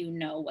and that you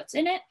know what's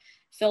in it.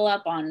 Fill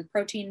up on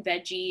protein,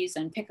 veggies,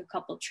 and pick a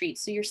couple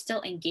treats. So you're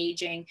still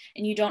engaging,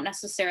 and you don't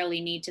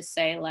necessarily need to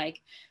say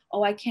like,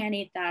 oh, I can't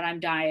eat that, I'm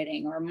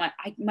dieting, or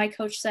my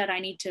coach said I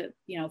need to,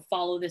 you know,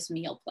 follow this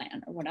meal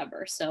plan or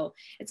whatever. So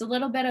it's a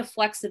little bit of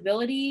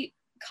flexibility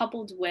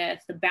coupled with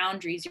the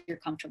boundaries you're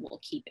comfortable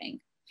keeping.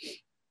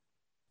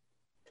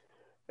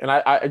 And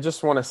I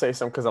just want to say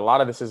something, because a lot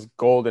of this is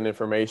golden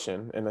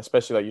information. And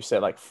especially like you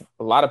said, like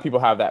a lot of people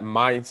have that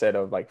mindset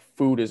of like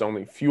food is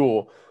only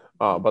fuel.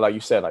 But like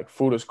you said, like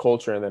food is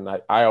culture. And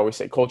then I always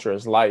say culture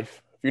is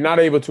life. If you're not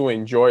able to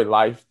enjoy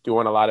life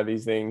doing a lot of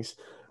these things,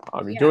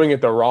 you're doing it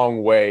the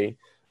wrong way.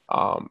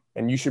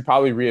 And you should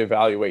probably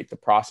reevaluate the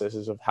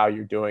processes of how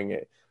you're doing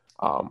it.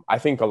 I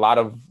think a lot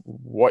of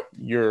what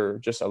you're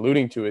just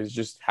alluding to is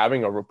just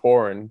having a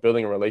rapport and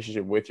building a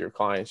relationship with your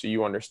clients so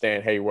you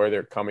understand, hey, where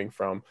they're coming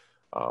from.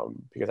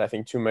 Because I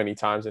think too many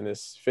times in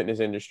this fitness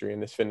industry, in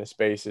this fitness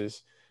space,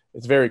 it's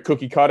very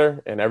cookie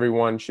cutter and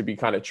everyone should be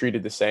kind of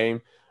treated the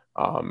same.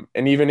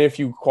 And even if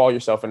you call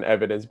yourself an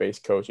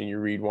evidence-based coach and you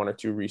read one or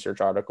two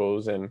research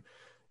articles, and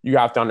you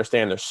have to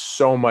understand there's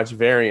so much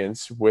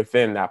variance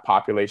within that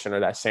population or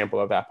that sample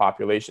of that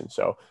population.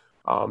 So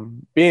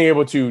being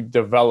able to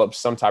develop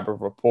some type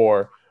of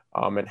rapport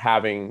and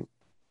having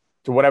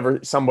to whatever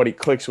somebody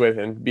clicks with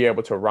and be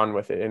able to run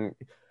with it. And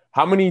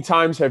how many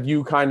times have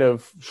you kind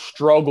of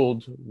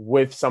struggled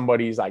with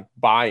somebody's like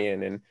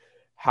buy-in, and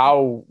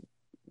how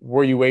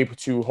were you able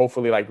to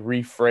hopefully like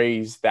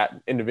rephrase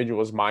that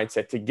individual's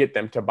mindset to get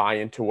them to buy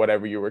into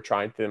whatever you were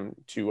trying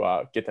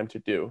to get them to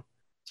do?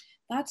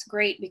 That's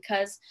great,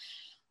 because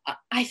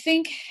I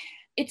think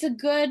it's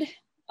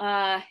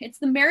it's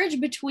the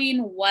marriage between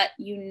what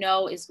you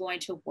know is going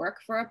to work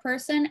for a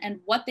person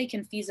and what they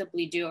can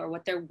feasibly do or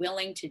what they're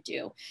willing to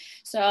do.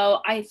 So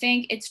I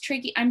think it's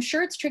tricky. I'm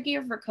sure it's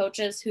trickier for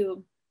coaches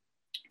who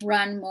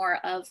run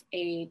more of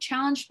a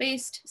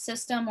challenge-based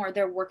system, or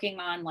they're working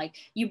on like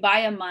you buy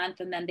a month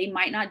and then they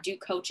might not do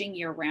coaching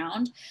year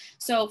round.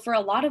 So for a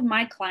lot of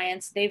my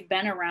clients, they've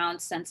been around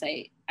since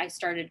I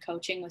started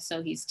coaching with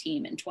Sohi's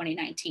team in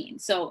 2019.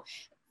 So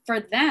for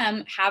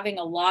them, having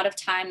a lot of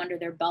time under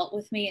their belt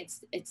with me,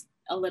 it's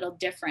a little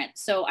different.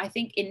 So I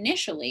think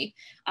initially,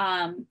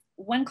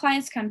 when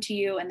clients come to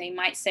you and they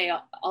might say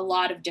a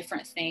lot of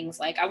different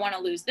things, like I want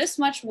to lose this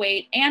much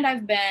weight and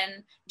I've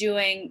been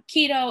doing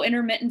keto,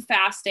 intermittent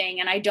fasting,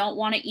 and I don't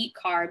want to eat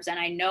carbs. And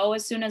I know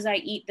as soon as I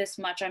eat this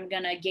much, I'm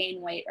going to gain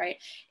weight, right?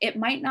 It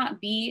might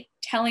not be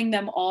telling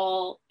them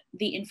all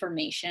the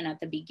information at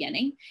the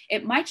beginning.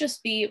 It might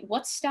just be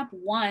what's step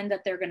one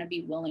that they're going to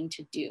be willing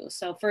to do.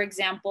 So for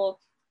example,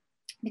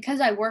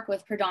 because I work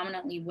with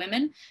predominantly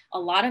women, a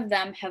lot of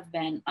them have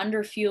been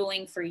under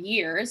fueling for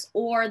years,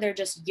 or they're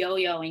just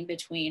yo-yoing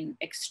between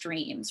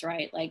extremes,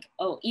 right? Like,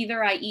 oh,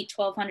 either I eat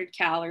 1,200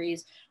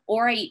 calories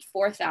or I eat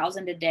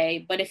 4,000 a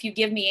day, but if you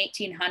give me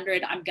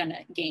 1,800, I'm going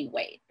to gain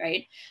weight,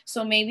 right?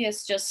 So maybe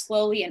it's just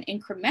slowly and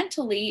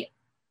incrementally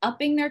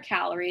upping their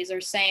calories,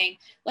 or saying,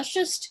 let's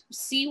just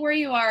see where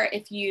you are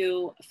if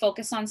you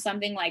focus on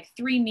something like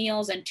 3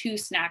 meals and 2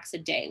 snacks a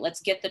day. Let's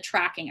get the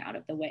tracking out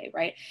of the way,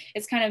 right?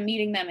 It's kind of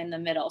meeting them in the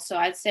middle. So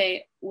I'd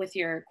say with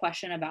your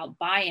question about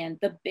buy-in,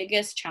 the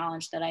biggest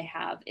challenge that I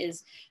have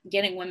is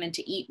getting women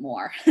to eat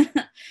more,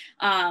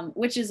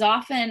 which is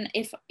often,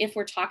 if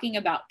we're talking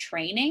about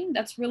training,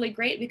 that's really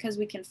great because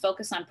we can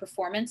focus on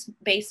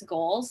performance-based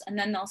goals, and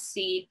then they'll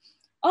see,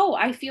 oh,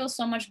 I feel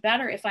so much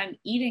better if I'm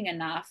eating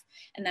enough.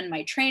 And then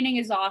my training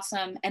is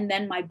awesome. And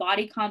then my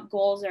body comp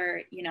goals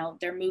are,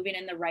 they're moving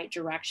in the right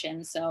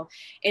direction. So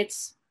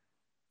it's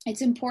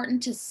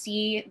important to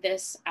see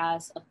this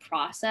as a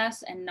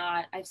process and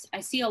not,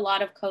 I see a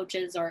lot of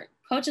coaches or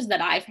coaches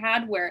that I've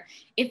had where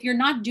if you're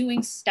not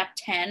doing step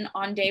 10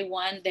 on day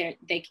one,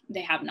 they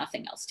have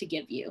nothing else to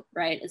give you,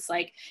 right? It's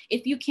like,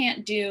 if you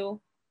can't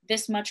do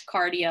this much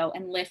cardio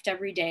and lift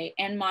every day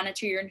and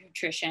monitor your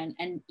nutrition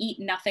and eat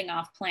nothing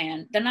off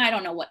plan, then I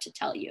don't know what to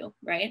tell you,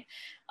 right?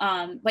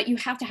 But you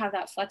have to have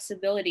that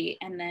flexibility.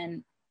 And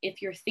then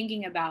if you're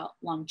thinking about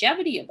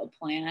longevity of a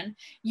plan,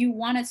 you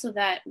want it so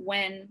that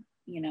when,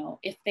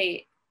 if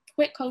they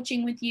quit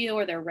coaching with you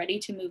or they're ready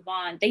to move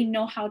on, they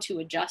know how to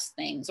adjust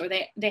things, or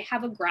they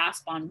have a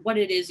grasp on what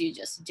it is you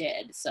just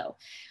did. So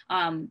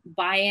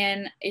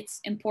buy-in,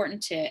 it's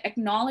important to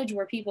acknowledge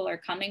where people are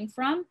coming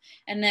from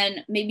and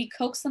then maybe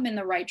coax them in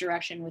the right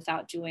direction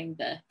without doing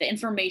the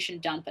information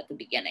dump at the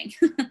beginning.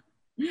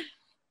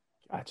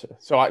 Gotcha.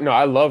 So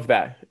I love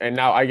that. And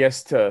now I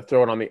guess to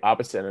throw it on the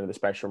opposite end of the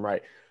spectrum,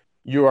 right?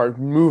 You are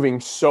moving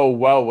so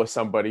well with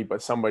somebody,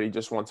 but somebody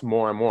just wants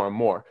more and more and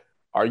more.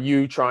 Are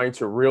you trying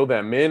to reel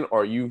them in,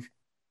 or are you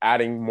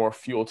adding more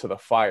fuel to the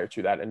fire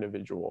to that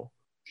individual?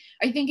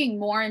 Are you thinking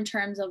more in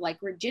terms of like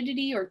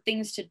rigidity or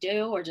things to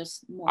do, or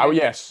just more? Oh,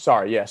 yes.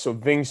 Sorry. Yeah. So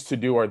things to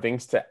do or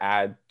things to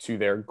add to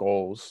their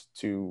goals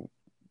to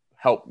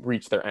help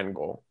reach their end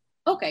goal.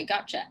 Okay,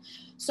 gotcha.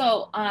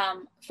 So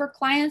for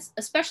clients,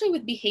 especially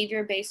with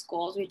behavior-based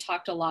goals, we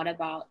talked a lot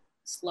about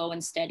slow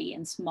and steady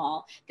and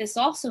small. This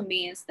also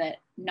means that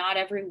not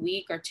every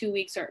week or 2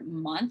 weeks or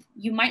month,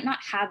 you might not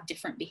have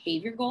different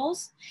behavior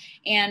goals.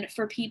 And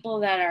for people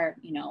that are,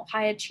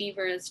 high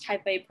achievers,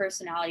 type A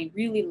personality,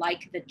 really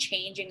like the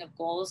changing of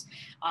goals,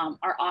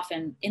 are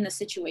often in the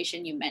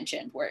situation you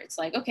mentioned where it's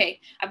like, okay,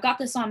 I've got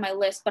this on my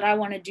list, but I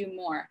want to do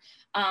more.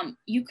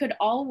 You could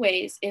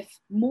always, if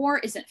more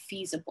isn't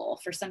feasible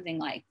for something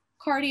like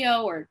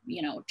cardio or,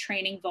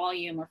 training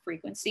volume or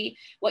frequency,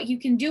 what you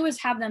can do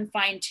is have them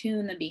fine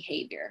tune the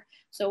behavior.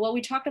 So what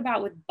we talked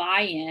about with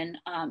buy-in,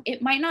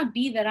 it might not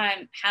be that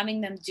I'm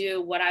having them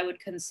do what I would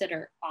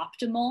consider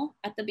optimal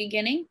at the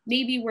beginning.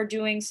 Maybe we're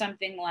doing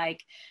something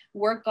like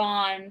work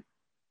on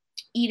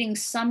eating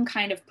some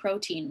kind of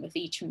protein with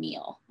each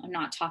meal. I'm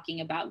not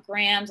talking about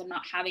grams. I'm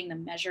not having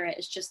them measure it.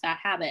 It's just that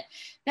habit.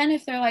 Then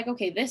if they're like,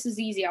 okay, this is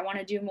easy, I want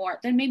to do more,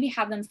 then maybe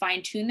have them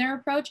fine tune their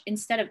approach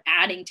instead of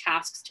adding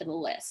tasks to the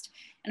list.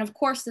 And of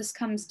course, this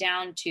comes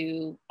down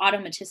to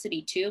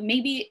automaticity too.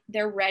 Maybe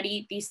they're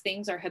ready. These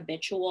things are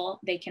habitual.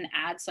 They can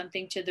add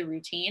something to the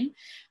routine,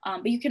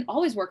 but you can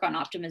always work on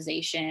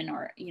optimization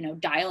or,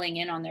 dialing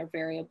in on their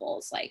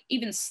variables, like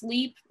even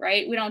sleep,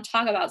 right? We don't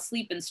talk about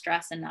sleep and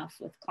stress enough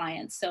with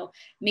clients. So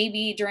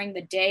maybe during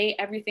the day,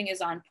 everything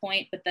is on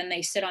point, but then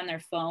they sit on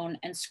their phone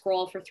and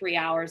scroll for 3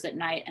 hours at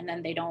night, and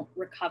then they don't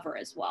recover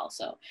as well.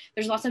 So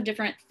there's lots of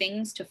different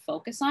things to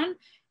focus on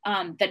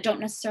that don't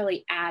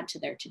necessarily add to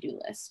their to-do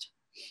list.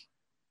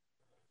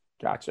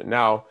 Gotcha.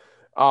 Now,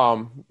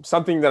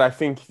 something that I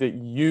think that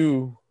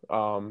you,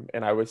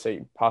 and I would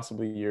say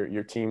possibly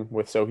your team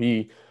with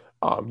Sohi,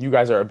 you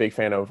guys are a big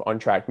fan of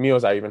untracked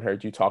meals. I even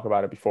heard you talk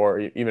about it before,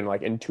 even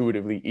like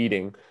intuitively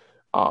eating.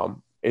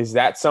 Is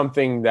that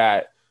something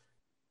that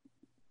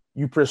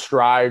you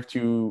prescribe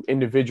to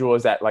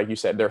individuals that, like you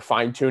said, they're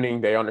fine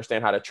tuning, they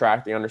understand how to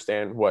track, they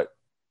understand what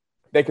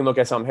they can look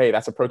at something, hey,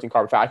 that's a protein,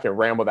 carb, fat, I can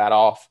ramble that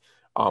off.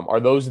 Are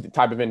those the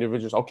type of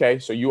individuals? Okay,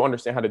 so you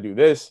understand how to do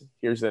this.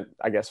 Here's the,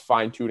 I guess,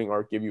 fine tuning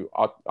or give you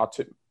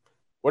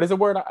what is the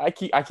word I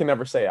can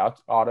never say?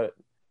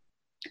 Automaticity.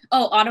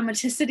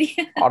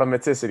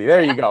 Automaticity.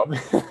 There you go.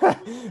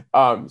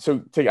 So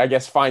to, I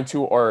guess, fine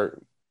tune or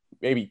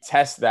maybe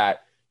test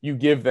that, you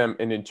give them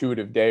an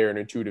intuitive day or an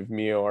intuitive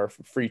meal or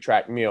free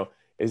track meal.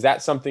 Is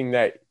that something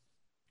that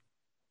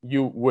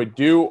you would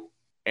do?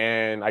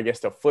 And I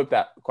guess to flip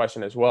that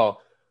question as well,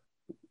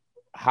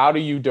 how do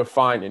you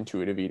define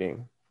intuitive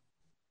eating?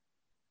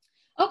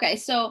 Okay,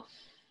 so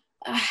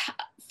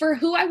for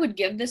who I would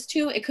give this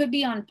to, it could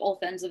be on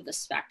both ends of the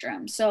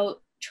spectrum.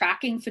 So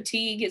tracking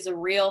fatigue is a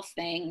real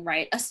thing,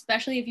 right?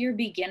 Especially if you're a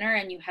beginner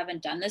and you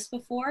haven't done this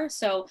before.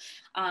 So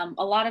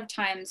a lot of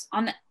times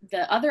on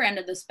the other end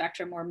of the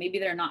spectrum, where maybe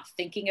they're not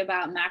thinking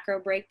about macro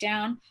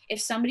breakdown, if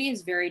somebody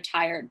is very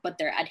tired, but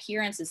their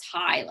adherence is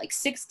high, like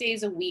 6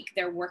 days a week,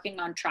 they're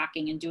working on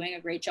tracking and doing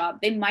a great job,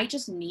 they might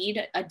just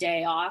need a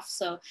day off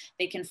so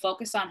they can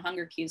focus on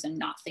hunger cues and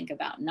not think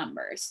about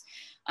numbers.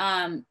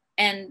 And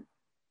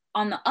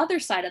on the other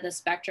side of the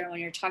spectrum, when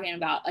you're talking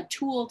about a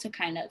tool to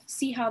kind of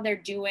see how they're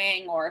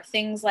doing, or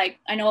things like,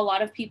 I know a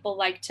lot of people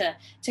like to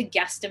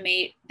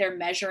guesstimate their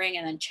measuring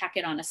and then check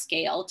it on a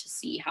scale to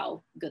see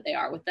how good they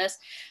are with this.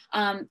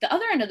 The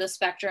other end of the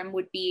spectrum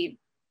would be,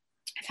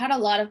 I've had a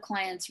lot of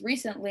clients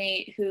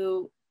recently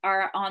who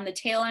are on the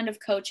tail end of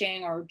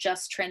coaching or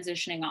just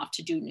transitioning off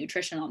to do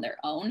nutrition on their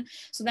own.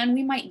 So then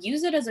we might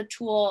use it as a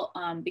tool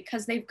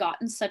because they've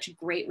gotten such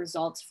great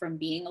results from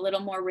being a little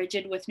more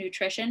rigid with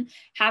nutrition,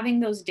 having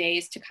those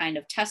days to kind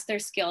of test their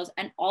skills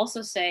and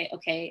also say,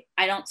 okay,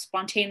 I don't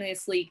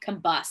spontaneously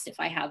combust if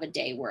I have a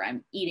day where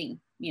I'm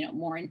eating,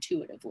 more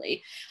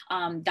intuitively.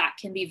 That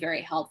can be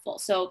very helpful.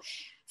 So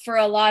for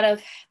a lot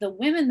of the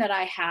women that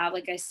I have,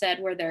 like I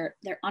said, where they're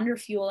under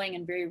fueling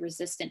and very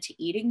resistant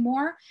to eating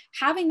more,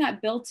 having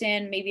that built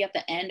in maybe at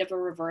the end of a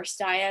reverse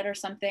diet or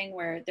something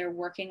where they're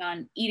working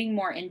on eating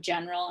more in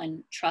general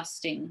and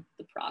trusting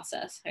the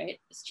process, right?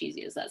 As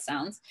cheesy as that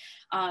sounds,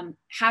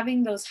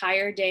 having those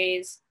higher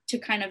days to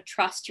kind of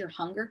trust your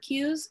hunger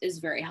cues is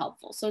very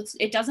helpful. So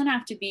it doesn't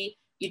have to be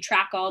you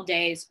track all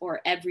days or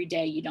every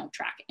day you don't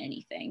track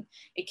anything.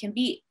 It can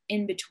be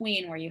in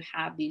between where you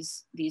have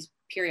these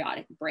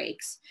periodic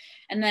breaks.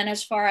 And then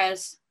as far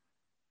as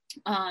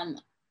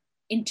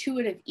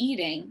intuitive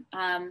eating,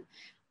 I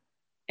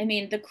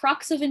mean, the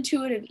crux of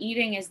intuitive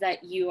eating is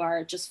that you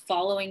are just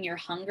following your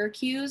hunger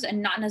cues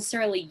and not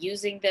necessarily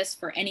using this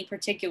for any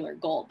particular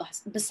goal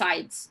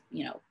besides,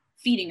 you know,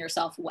 feeding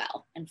yourself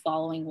well and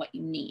following what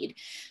you need.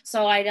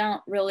 So I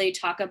don't really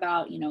talk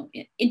about, you know,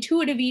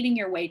 intuitive eating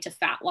your way to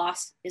fat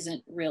loss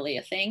isn't really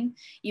a thing.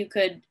 You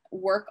could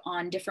work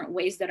on different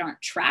ways that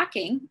aren't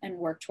tracking and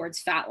work towards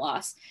fat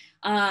loss.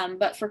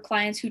 But for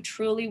clients who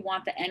truly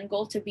want the end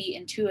goal to be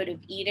intuitive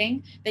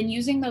eating, then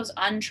using those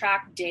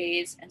untracked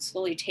days and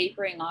slowly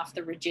tapering off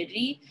the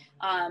rigidity,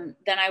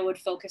 then I would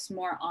focus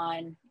more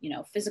on, you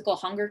know, physical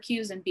hunger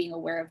cues and being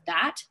aware of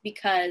that,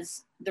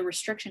 because the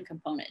restriction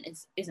component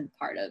isn't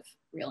part of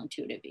real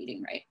intuitive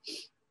eating, right?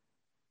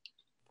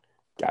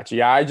 Gotcha.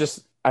 Yeah,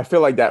 I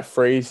feel like that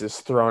phrase is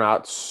thrown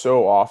out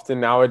so often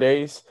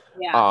nowadays.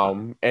 Yeah.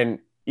 And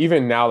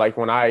even now, like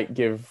when I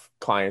give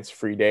clients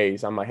free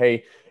days, I'm like,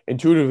 hey,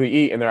 intuitively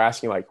eat. And they're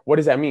asking like, what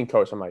does that mean,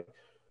 coach? I'm like,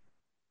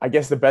 I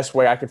guess the best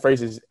way I can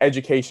phrase it is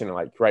education.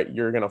 Like, right,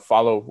 you're going to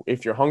follow,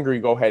 if you're hungry,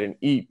 go ahead and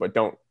eat, but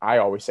I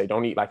always say,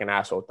 don't eat like an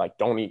asshole. Like,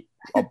 don't eat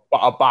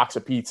a box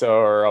of pizza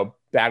or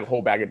a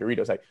whole bag of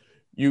Doritos. Like,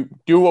 you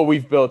do what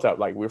we've built up.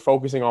 Like, we're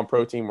focusing on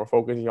protein. We're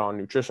focusing on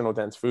nutritional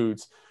dense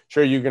foods.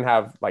 Sure, you can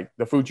have like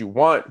the food you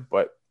want,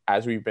 but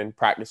as we've been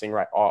practicing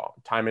all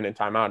time in and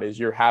time out, is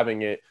you're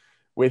having it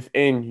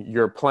within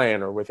your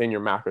plan or within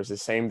your macros. The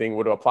same thing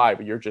would apply,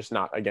 but you're just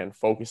not, again,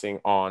 focusing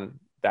on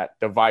that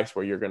device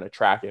where you're going to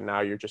track it.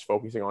 Now you're just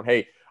focusing on,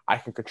 hey, I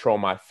can control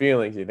my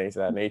feelings and things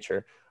of that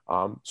nature.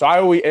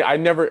 So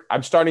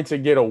I'm starting to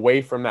get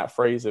away from that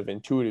phrase of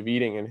intuitive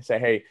eating and say,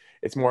 hey,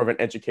 it's more of an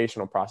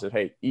educational process.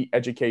 Hey,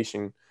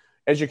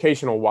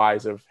 educational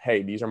wise of,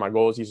 hey, these are my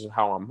goals. These are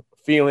how I'm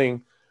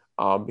feeling.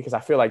 Because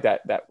I feel like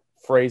that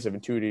phrase of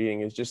intuitive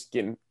eating is just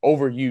getting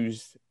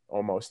overused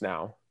almost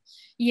now.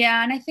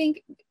 Yeah. And I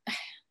think,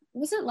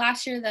 was it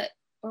last year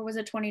or was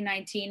it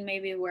 2019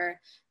 maybe,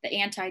 where the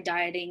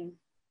anti-dieting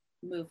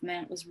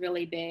movement was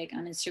really big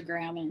on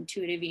Instagram and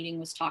intuitive eating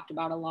was talked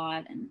about a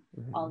lot and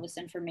all this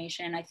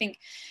information. I think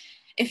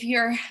if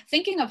you're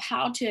thinking of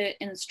how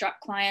to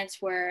instruct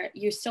clients where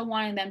you're still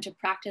wanting them to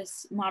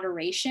practice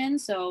moderation,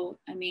 so,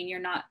 I mean, you're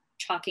not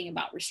talking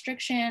about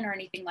restriction or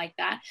anything like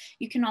that,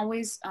 you can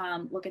always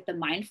look at the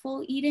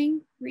mindful eating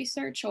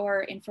research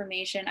or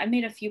information. I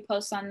made a few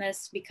posts on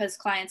this because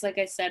clients, like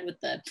I said, with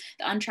the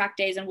untracked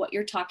days and what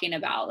you're talking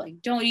about,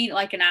 like, don't eat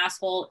like an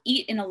asshole,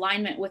 eat in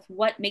alignment with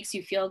what makes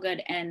you feel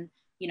good and,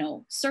 you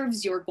know,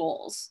 serves your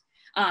goals.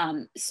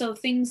 So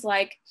things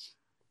like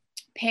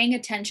paying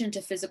attention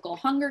to physical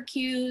hunger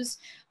cues,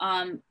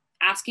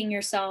 asking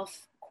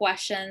yourself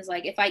questions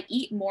like, if I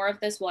eat more of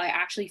this, will I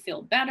actually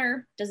feel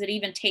better? Does it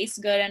even taste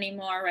good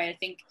anymore? Right? I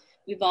think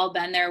we've all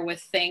been there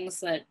with things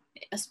that,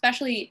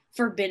 especially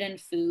forbidden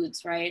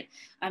foods, right?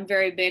 I'm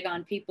very big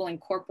on people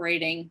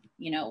incorporating,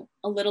 you know,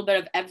 a little bit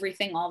of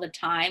everything all the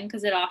time,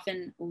 because it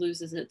often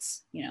loses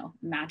its, you know,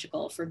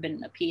 magical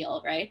forbidden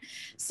appeal, right?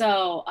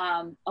 So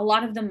a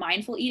lot of the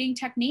mindful eating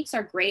techniques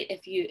are great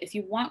if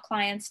you want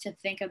clients to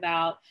think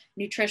about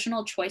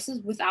nutritional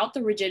choices without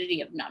the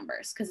rigidity of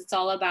numbers, because it's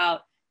all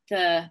about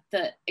the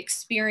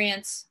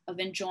experience of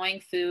enjoying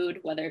food,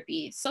 whether it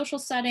be social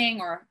setting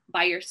or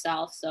by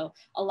yourself. So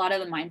a lot of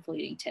the mindful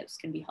eating tips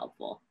can be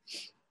helpful.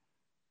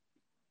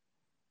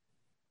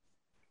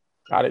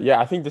 Got it. Yeah,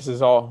 I think this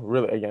is all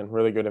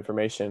really good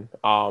information.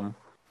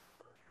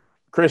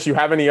 Chris, you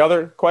have any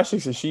other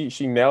questions?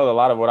 She nailed a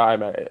lot of what I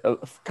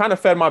kind of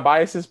fed my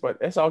biases, but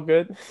it's all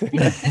good.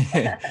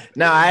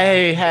 No,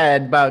 I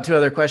had about 2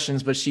 other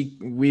questions, but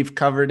we've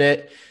covered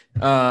it.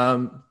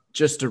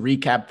 Just to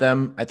recap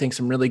them, I think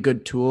some really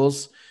good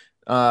tools,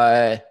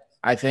 I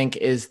think,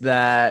 is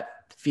that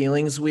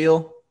feelings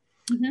wheel.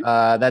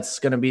 That's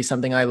going to be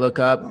something I look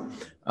up.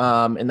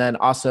 And then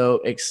also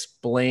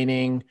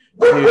explaining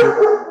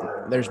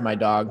there's my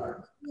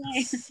dog.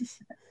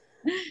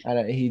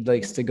 He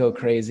likes to go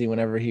crazy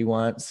whenever he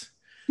wants.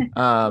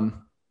 But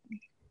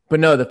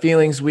no, the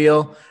feelings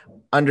wheel,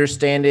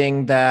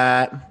 understanding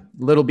that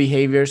little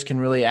behaviors can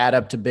really add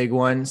up to big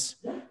ones.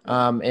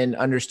 And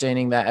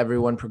understanding that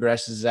everyone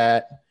progresses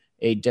at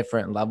a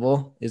different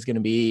level is going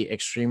to be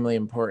extremely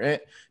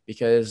important,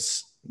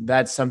 because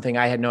that's something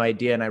I had no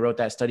idea. And I wrote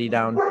that study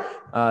down,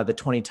 the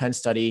 2010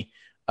 study,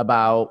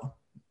 about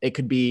it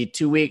could be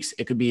 2 weeks,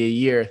 it could be a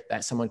year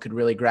that someone could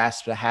really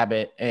grasp a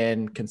habit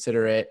and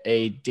consider it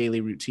a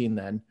daily routine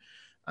then.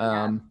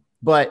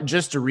 But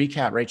just to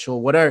recap,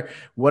 Rachel,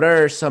 what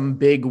are some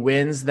big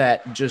wins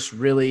that just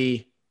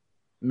really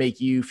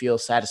make you feel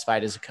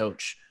satisfied as a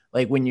coach?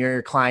 Like when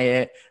your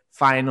client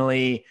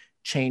finally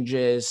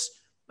changes,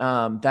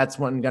 that's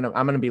what I'm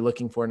gonna be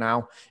looking for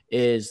now,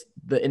 is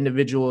the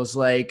individuals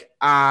like,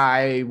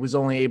 I was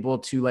only able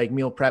to like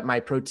meal prep my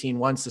protein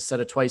once instead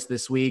of twice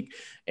this week.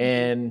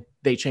 And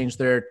they changed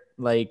their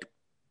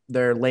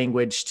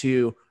language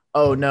to,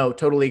 oh no,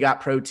 totally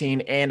got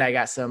protein. And I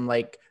got some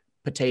like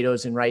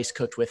potatoes and rice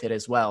cooked with it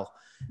as well.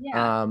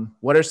 Yeah.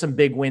 What are some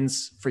big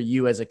wins for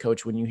you as a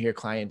coach when you hear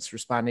clients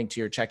responding to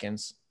your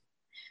check-ins?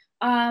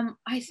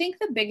 I think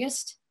the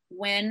biggest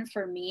win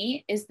for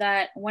me is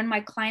that when my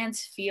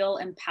clients feel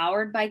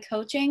empowered by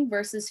coaching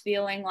versus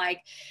feeling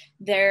like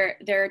their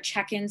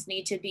check-ins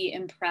need to be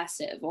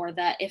impressive, or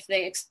that if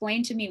they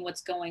explain to me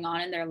what's going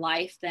on in their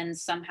life, then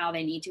somehow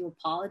they need to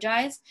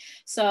apologize.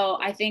 So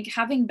I think,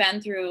 having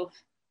been through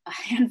a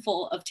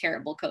handful of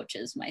terrible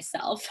coaches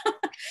myself,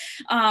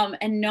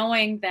 and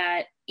knowing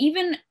that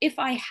even if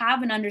I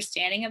have an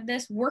understanding of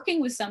this,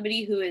 working with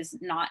somebody who is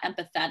not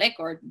empathetic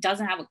or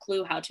doesn't have a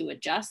clue how to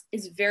adjust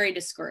is very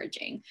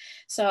discouraging.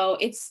 So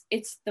it's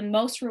the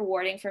most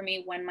rewarding for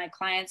me when my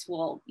clients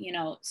will,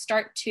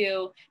 start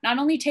to not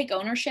only take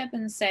ownership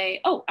and say,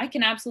 oh, I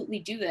can absolutely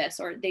do this,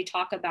 or they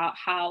talk about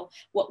how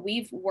what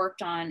we've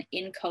worked on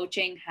in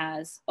coaching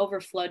has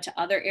overflowed to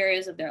other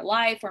areas of their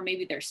life, or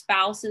maybe their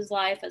spouse's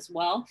life as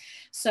well.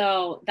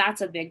 So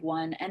that's a big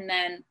one. And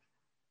then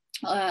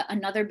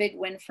another big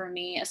win for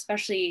me,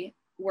 especially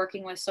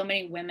working with so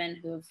many women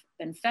who've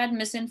been fed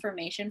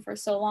misinformation for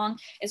so long,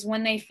 is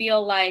when they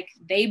feel like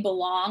they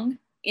belong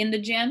in the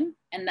gym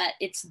and that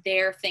it's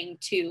their thing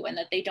too, and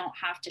that they don't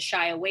have to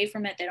shy away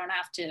from it. They don't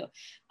have to,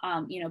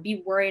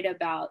 be worried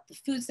about the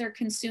foods they're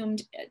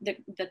consumed,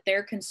 that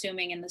they're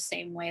consuming in the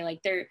same way.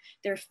 Like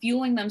they're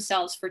fueling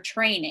themselves for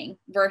training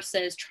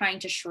versus trying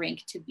to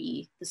shrink to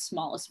be the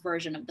smallest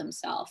version of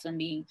themselves and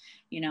being,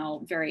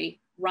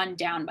 very run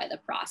down by the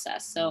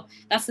process. So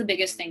that's the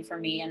biggest thing for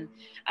me. And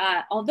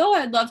although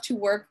I'd love to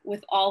work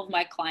with all of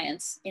my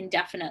clients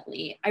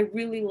indefinitely, I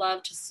really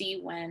love to see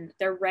when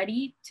they're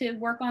ready to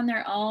work on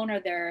their own, or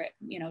they're,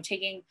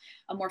 taking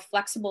a more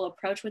flexible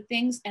approach with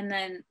things. And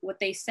then what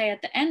they say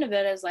at the end of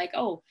it is like,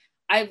 oh,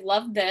 I've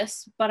loved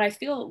this, but I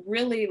feel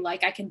really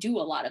like I can do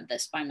a lot of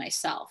this by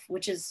myself,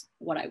 which is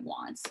what I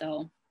want.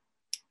 So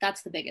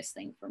that's the biggest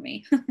thing for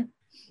me.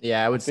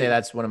 Yeah, I would say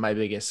that's one of my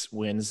biggest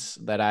wins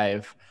that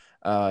I've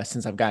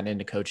since I've gotten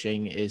into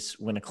coaching, is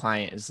when a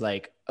client is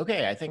like,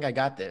 okay, I think I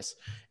got this.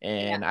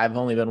 And I've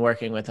only been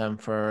working with them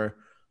for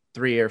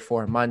 3 or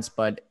 4 months,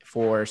 but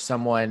for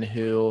someone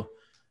who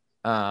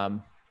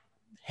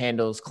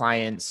handles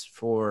clients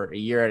for a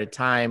year at a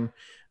time,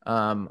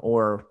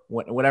 or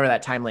whatever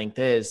that time length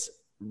is,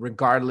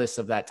 regardless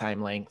of that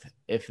time length,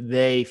 if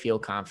they feel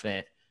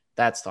confident,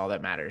 that's all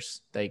that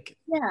matters. Like,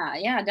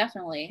 yeah,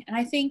 definitely. And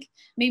I think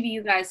maybe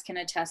you guys can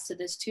attest to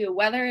this too,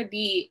 whether it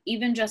be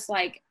even just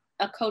like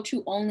a coach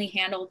who only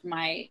handled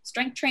my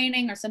strength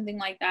training or something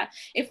like that.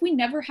 If we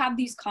never have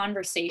these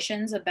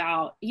conversations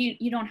about,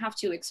 you don't have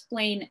to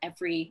explain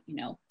every,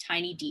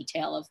 tiny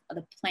detail of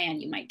the plan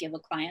you might give a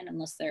client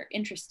unless they're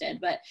interested.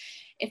 But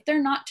if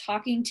they're not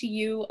talking to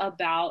you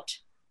about,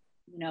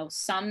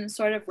 some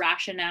sort of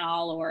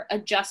rationale or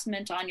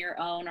adjustment on your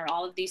own, or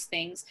all of these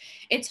things,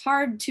 it's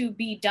hard to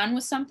be done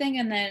with something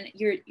and then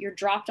you're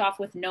dropped off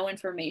with no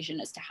information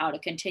as to how to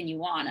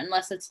continue on,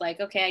 unless it's like,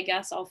 okay, I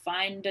guess I'll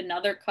find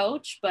another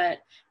coach, but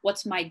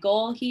what's my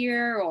goal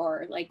here?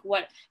 Or like,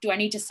 what do I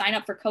need to sign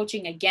up for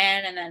coaching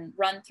again and then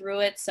run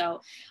through it?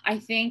 So I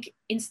think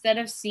instead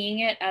of seeing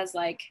it as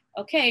like,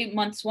 okay,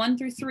 months 1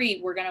 through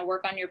 3, we're going to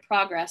work on your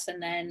progress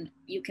and then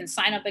you can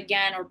sign up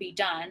again or be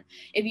done.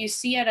 If you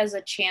see it as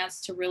a chance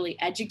to really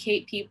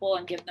educate people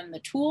and give them the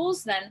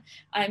tools, then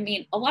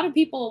a lot of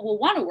people will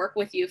want to work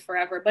with you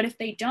forever. But if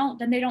they don't,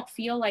 then they don't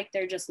feel like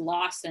they're just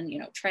lost and,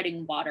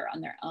 treading water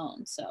on their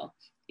own. So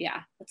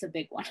yeah, that's a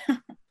big one.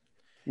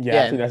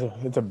 Yeah, I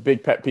think it's a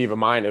big pet peeve of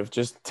mine, of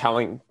just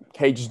telling,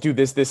 hey, just do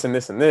this, this, and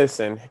this, and this,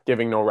 and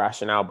giving no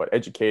rationale, but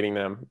educating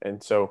them.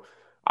 And so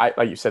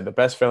like you said, the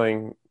best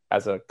feeling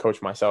as a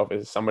coach myself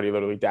is somebody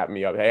literally dap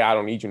me up. Hey, I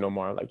don't need you no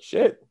more. I'm like,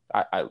 shit,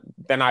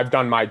 then I've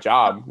done my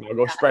job.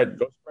 Go spread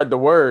the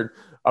word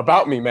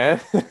about me,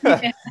 man.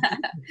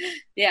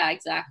 Yeah,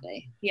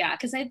 exactly. Yeah.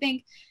 Cause I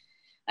think,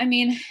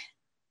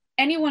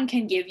 anyone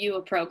can give you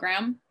a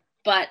program,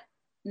 but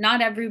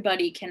not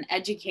everybody can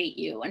educate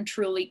you and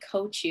truly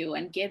coach you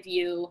and give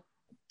you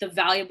the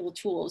valuable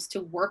tools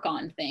to work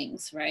on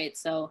things. Right.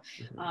 So,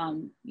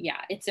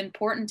 it's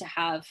important to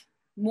have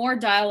more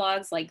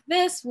dialogues like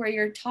this, where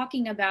you're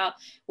talking about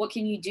what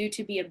can you do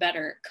to be a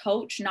better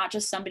coach, not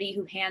just somebody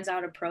who hands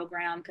out a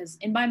program. Because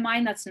in my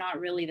mind, that's not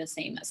really the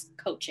same as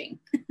coaching.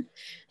 Right?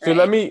 So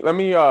let me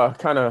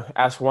kind of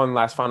ask one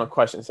last final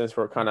question, since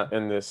we're kind of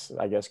in this,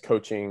 I guess,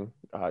 coaching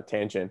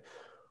tangent.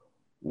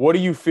 What do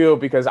you feel?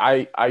 Because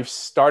I'm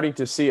starting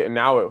to see it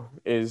now,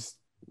 is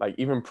like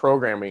even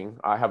programming.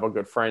 I have a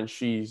good friend.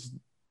 She's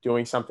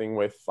doing something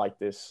with like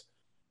this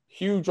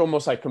huge,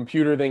 almost like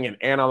computer thing, and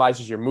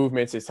analyzes your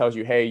movements. It tells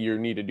you, hey, you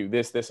need to do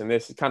this, this, and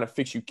this. It kind of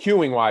fits you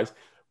cueing wise.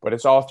 but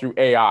it's all through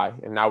AI.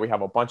 And now we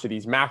have a bunch of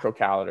these macro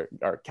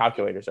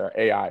calculators or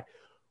AI.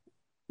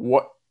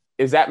 What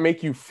does that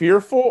make you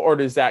fearful, or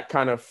does that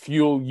kind of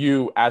fuel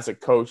you as a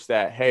coach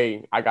that,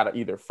 hey, I got to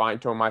either fine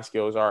tune my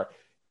skills,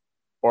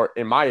 or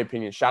in my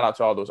opinion, shout out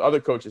to all those other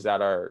coaches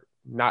that are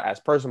not as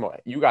personal.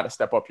 You got to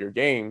step up your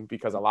game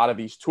because a lot of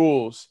these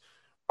tools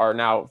are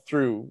now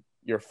through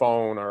your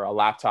phone or a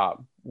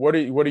laptop. What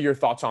are your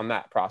thoughts on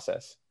that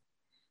process?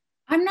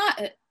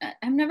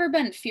 I've never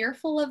been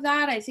fearful of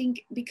that. I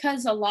think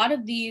because a lot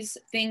of these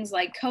things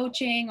like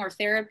coaching or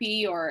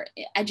therapy or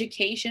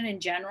education in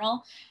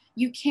general,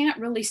 you can't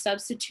really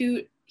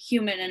substitute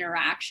human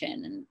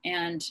interaction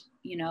and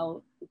you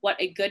know what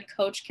a good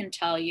coach can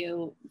tell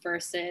you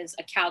versus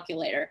a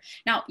calculator.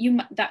 Now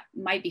that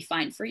might be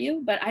fine for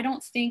you, but I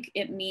don't think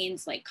it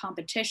means like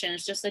competition.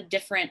 It's just a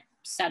different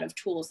set of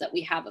tools that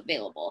we have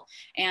available,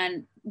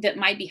 and that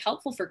might be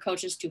helpful for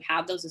coaches to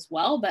have those as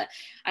well. But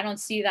I don't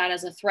see that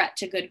as a threat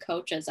to good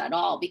coaches at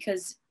all,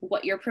 because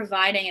what you're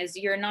providing is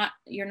you're not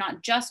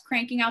just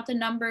cranking out the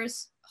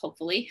numbers,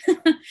 hopefully,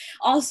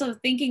 also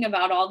thinking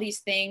about all these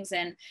things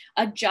and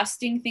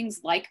adjusting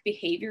things like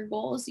behavior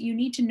goals. You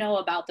need to know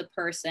about the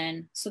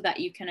person so that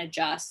you can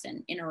adjust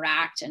and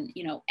interact, and,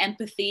 you know,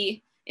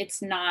 empathy.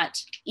 It's not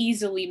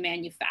easily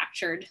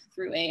manufactured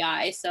through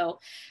AI. So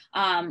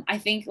I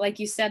think, like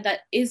you said,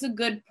 that is a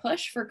good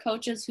push for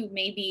coaches who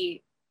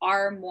maybe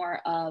are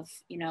more of,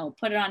 you know,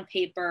 put it on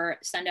paper,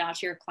 send it out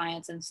to your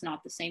clients, and it's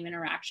not the same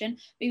interaction.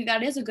 Maybe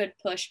that is a good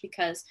push,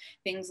 because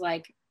things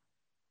like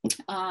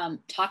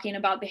talking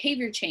about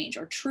behavior change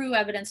or true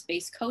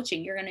evidence-based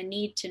coaching, you're going to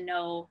need to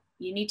know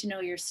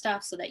your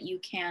stuff so that you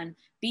can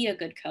be a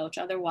good coach.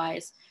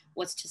 Otherwise,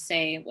 what's to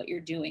say what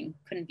you're doing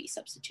couldn't be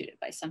substituted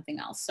by something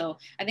else? So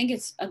I think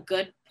it's a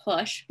good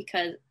push,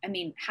 because I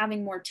mean,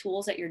 having more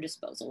tools at your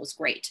disposal is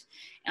great.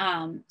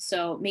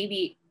 So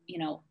maybe, you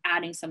know,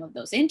 adding some of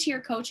those into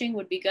your coaching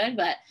would be good,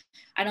 but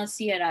I don't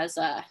see it as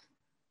a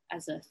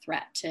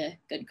threat to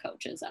good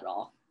coaches at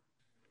all.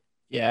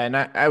 Yeah, and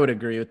I would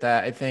agree with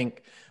that. I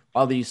think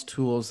all these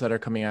tools that are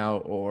coming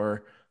out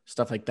or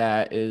stuff like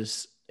that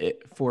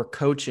for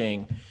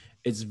coaching,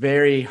 it's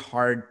very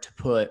hard to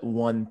put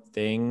one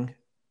thing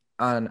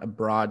on a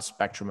broad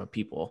spectrum of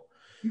people,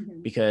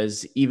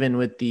 because even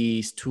with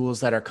these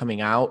tools that are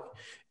coming out,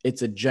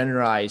 it's a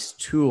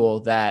generalized tool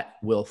that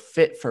will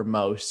fit for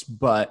most.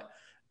 But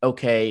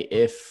okay,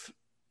 if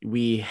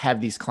we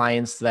have these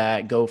clients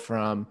that go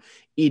from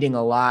eating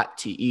a lot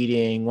to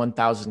eating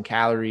 1,000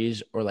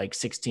 calories or like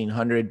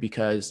 1,600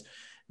 because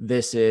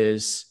this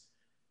is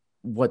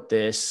what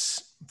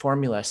this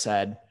formula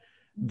said,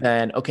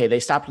 then okay, they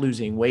stopped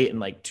losing weight in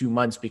like 2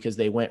 months because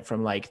they went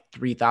from like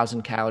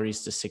 3,000 calories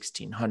to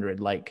 1,600.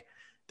 Like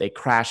they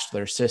crashed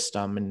their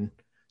system. And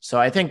so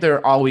I think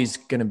there always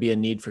going to be a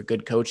need for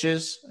good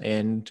coaches.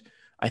 And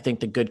I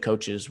think the good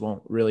coaches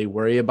won't really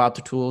worry about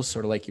the tools,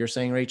 sort of like you're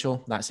saying,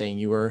 Rachel. Not saying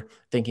you were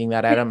thinking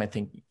that, Adam. I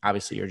think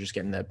obviously you're just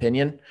getting the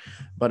opinion.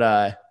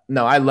 But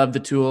no, I love the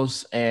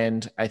tools,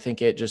 and I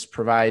think it just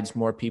provides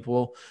more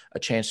people a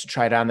chance to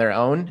try it on their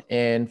own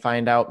and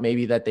find out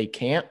maybe that they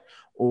can't,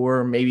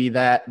 or maybe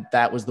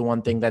that was the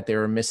one thing that they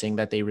were missing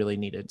that they really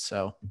needed.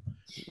 So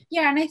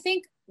yeah, and I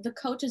think the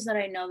coaches that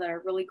I know that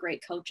are really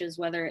great coaches,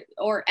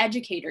 or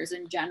educators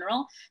in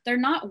general, they're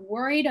not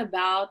worried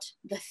about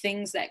the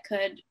things that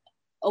could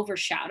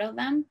overshadow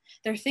them.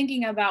 They're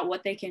thinking about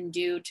what they can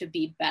do to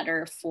be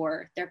better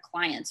for their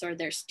clients or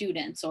their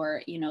students,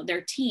 or, you know,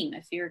 their team,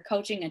 if you're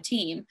coaching a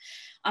team.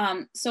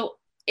 So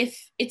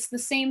if it's the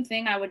same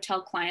thing, I would tell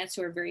clients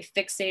who are very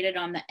fixated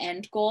on the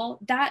end goal,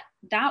 that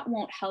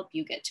won't help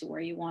you get to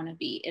where you want to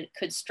be. It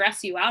could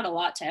stress you out a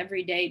lot to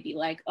every day be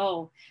like,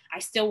 oh, I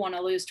still want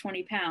to lose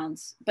 20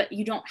 pounds, but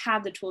you don't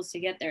have the tools to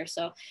get there.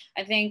 So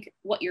I think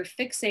what you're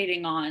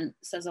fixating on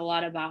says a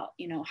lot about,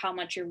 you know, how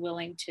much you're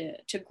willing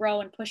to grow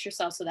and push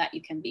yourself so that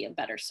you can be a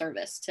better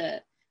service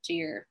to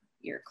your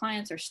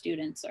clients or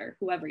students or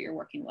whoever you're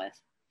working with.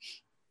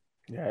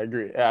 Yeah, I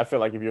agree. I feel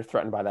like if you're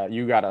threatened by that,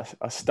 you got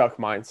a stuck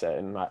mindset,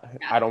 and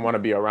I don't want to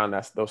be around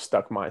those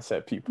stuck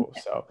mindset people.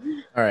 So,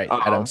 all right,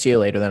 Adam, see you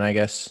later then, I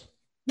guess.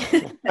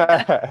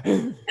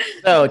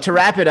 So to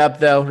wrap it up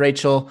though,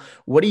 Rachel,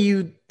 what are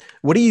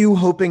you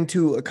hoping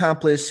to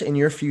accomplish in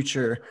your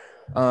future?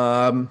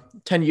 10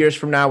 years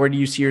from now, where do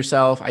you see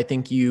yourself? I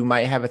think you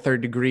might have a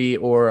third degree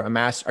or a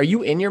master. Are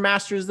you in your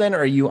master's then, or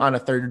are you on a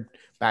third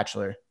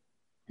bachelor?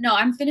 No,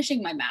 I'm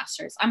finishing my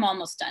master's. I'm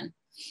almost done.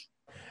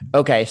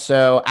 Okay.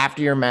 So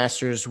after your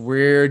master's,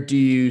 where do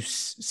you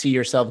see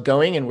yourself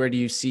going, and where do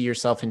you see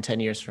yourself in 10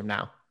 years from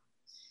now?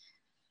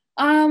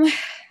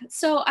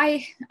 So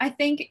I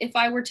think if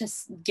I were to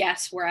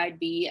guess where I'd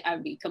be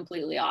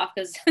completely off,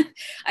 because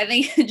I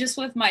think just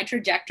with my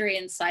trajectory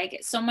in psych,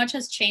 so much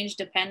has changed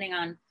depending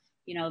on,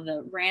 you know,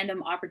 the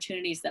random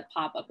opportunities that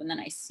pop up. And then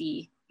I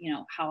see, you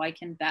know, how I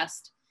can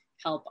best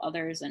help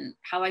others and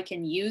how I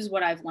can use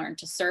what I've learned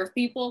to serve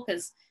people.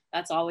 Because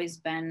That's always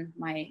been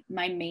my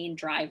main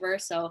driver.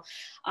 So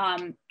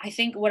I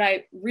think what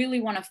I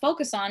really want to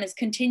focus on is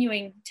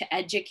continuing to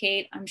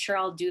educate. I'm sure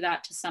I'll do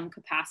that to some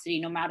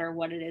capacity, no matter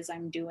what it is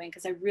I'm doing,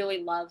 because I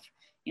really love,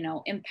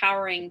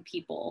 empowering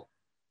people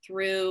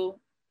through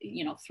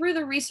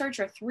the research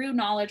or through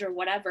knowledge or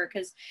whatever.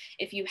 Because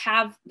if you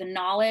have the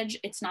knowledge,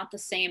 it's not the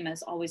same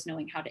as always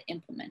knowing how to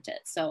implement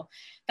it. So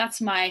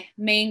that's my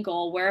main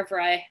goal,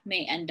 wherever I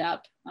may end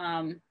up.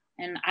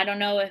 And I don't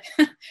know if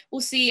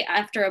we'll see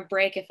after a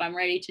break if I'm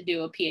ready to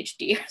do a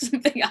PhD or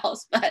something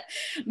else, but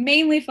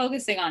mainly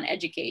focusing on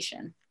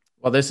education.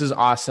 Well, this is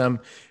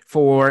awesome.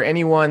 For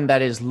anyone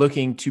that is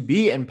looking to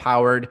be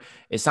empowered,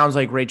 it sounds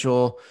like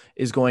Rachel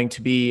is going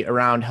to be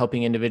around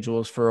helping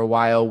individuals for a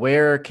while.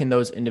 Where can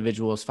those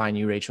individuals find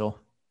you, Rachel?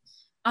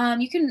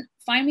 You can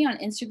find me on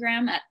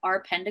Instagram at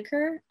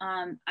rpendiker.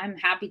 I'm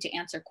happy to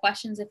answer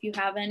questions if you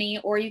have any,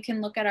 or you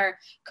can look at our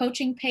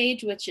coaching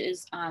page, which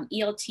is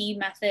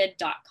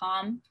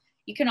eltmethod.com.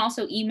 You can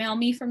also email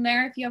me from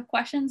there if you have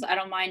questions. I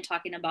don't mind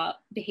talking about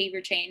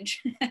behavior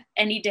change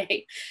any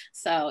day.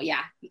 So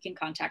yeah, you can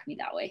contact me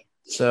that way.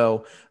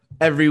 So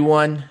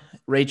everyone,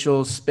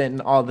 Rachel's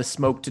spitting all the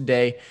smoke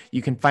today.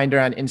 You can find her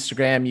on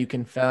Instagram. You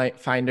can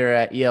find her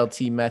at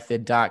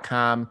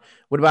eltmethod.com.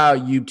 What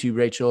about YouTube,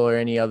 Rachel, or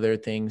any other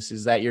things?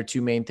 Is that your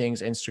two main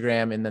things,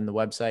 Instagram and then the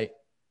website?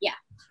 Yeah.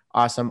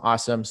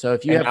 Awesome. So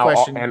if you have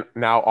questions. And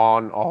now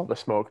on All the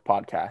Smoke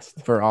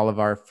podcast. For all of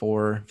our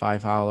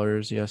 4-5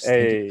 followers. Yes.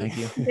 Hey. Thank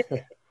you.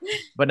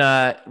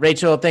 But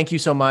Rachel, thank you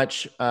so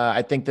much.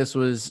 I think this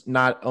was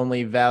not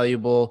only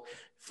valuable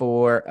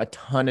for a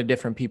ton of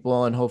different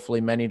people and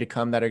hopefully many to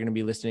come that are going to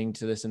be listening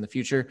to this in the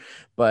future,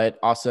 but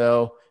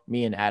also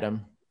me and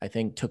Adam, I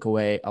think, took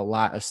away a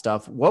lot of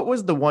stuff. What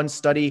was the one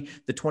study,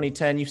 the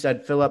 2010, you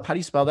said, Philip, how do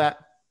you spell that?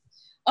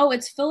 Oh,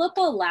 it's Philippa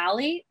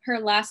Lally. Her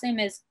last name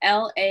is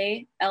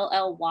Lally.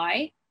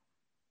 Gotcha.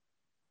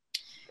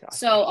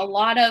 So a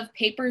lot of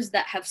papers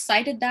that have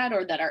cited that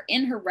or that are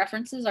in her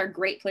references are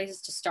great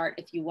places to start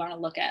if you want to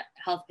look at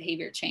health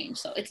behavior change.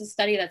 So it's a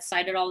study that's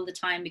cited all the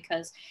time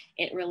because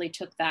it really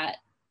took the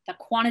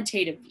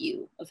quantitative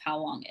view of how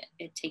long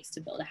it takes to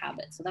build a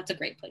habit. So that's a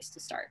great place to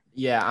start.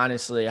 Yeah,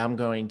 honestly, I'm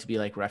going to be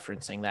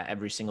referencing that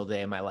every single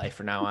day of my life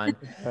from now on.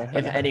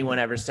 If anyone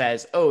ever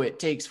says, oh, it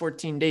takes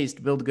 14 days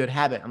to build a good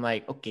habit, I'm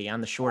like, okay,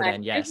 on the short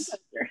end, yes.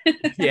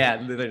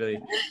 Yeah, literally.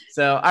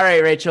 So, all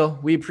right, Rachel,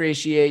 we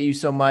appreciate you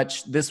so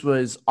much. This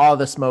was All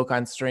the Smoke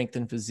on Strength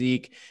and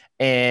Physique,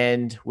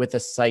 and with a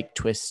psych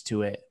twist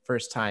to it.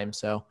 First time.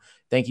 So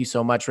thank you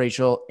so much,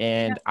 Rachel,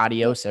 and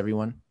adios,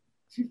 everyone.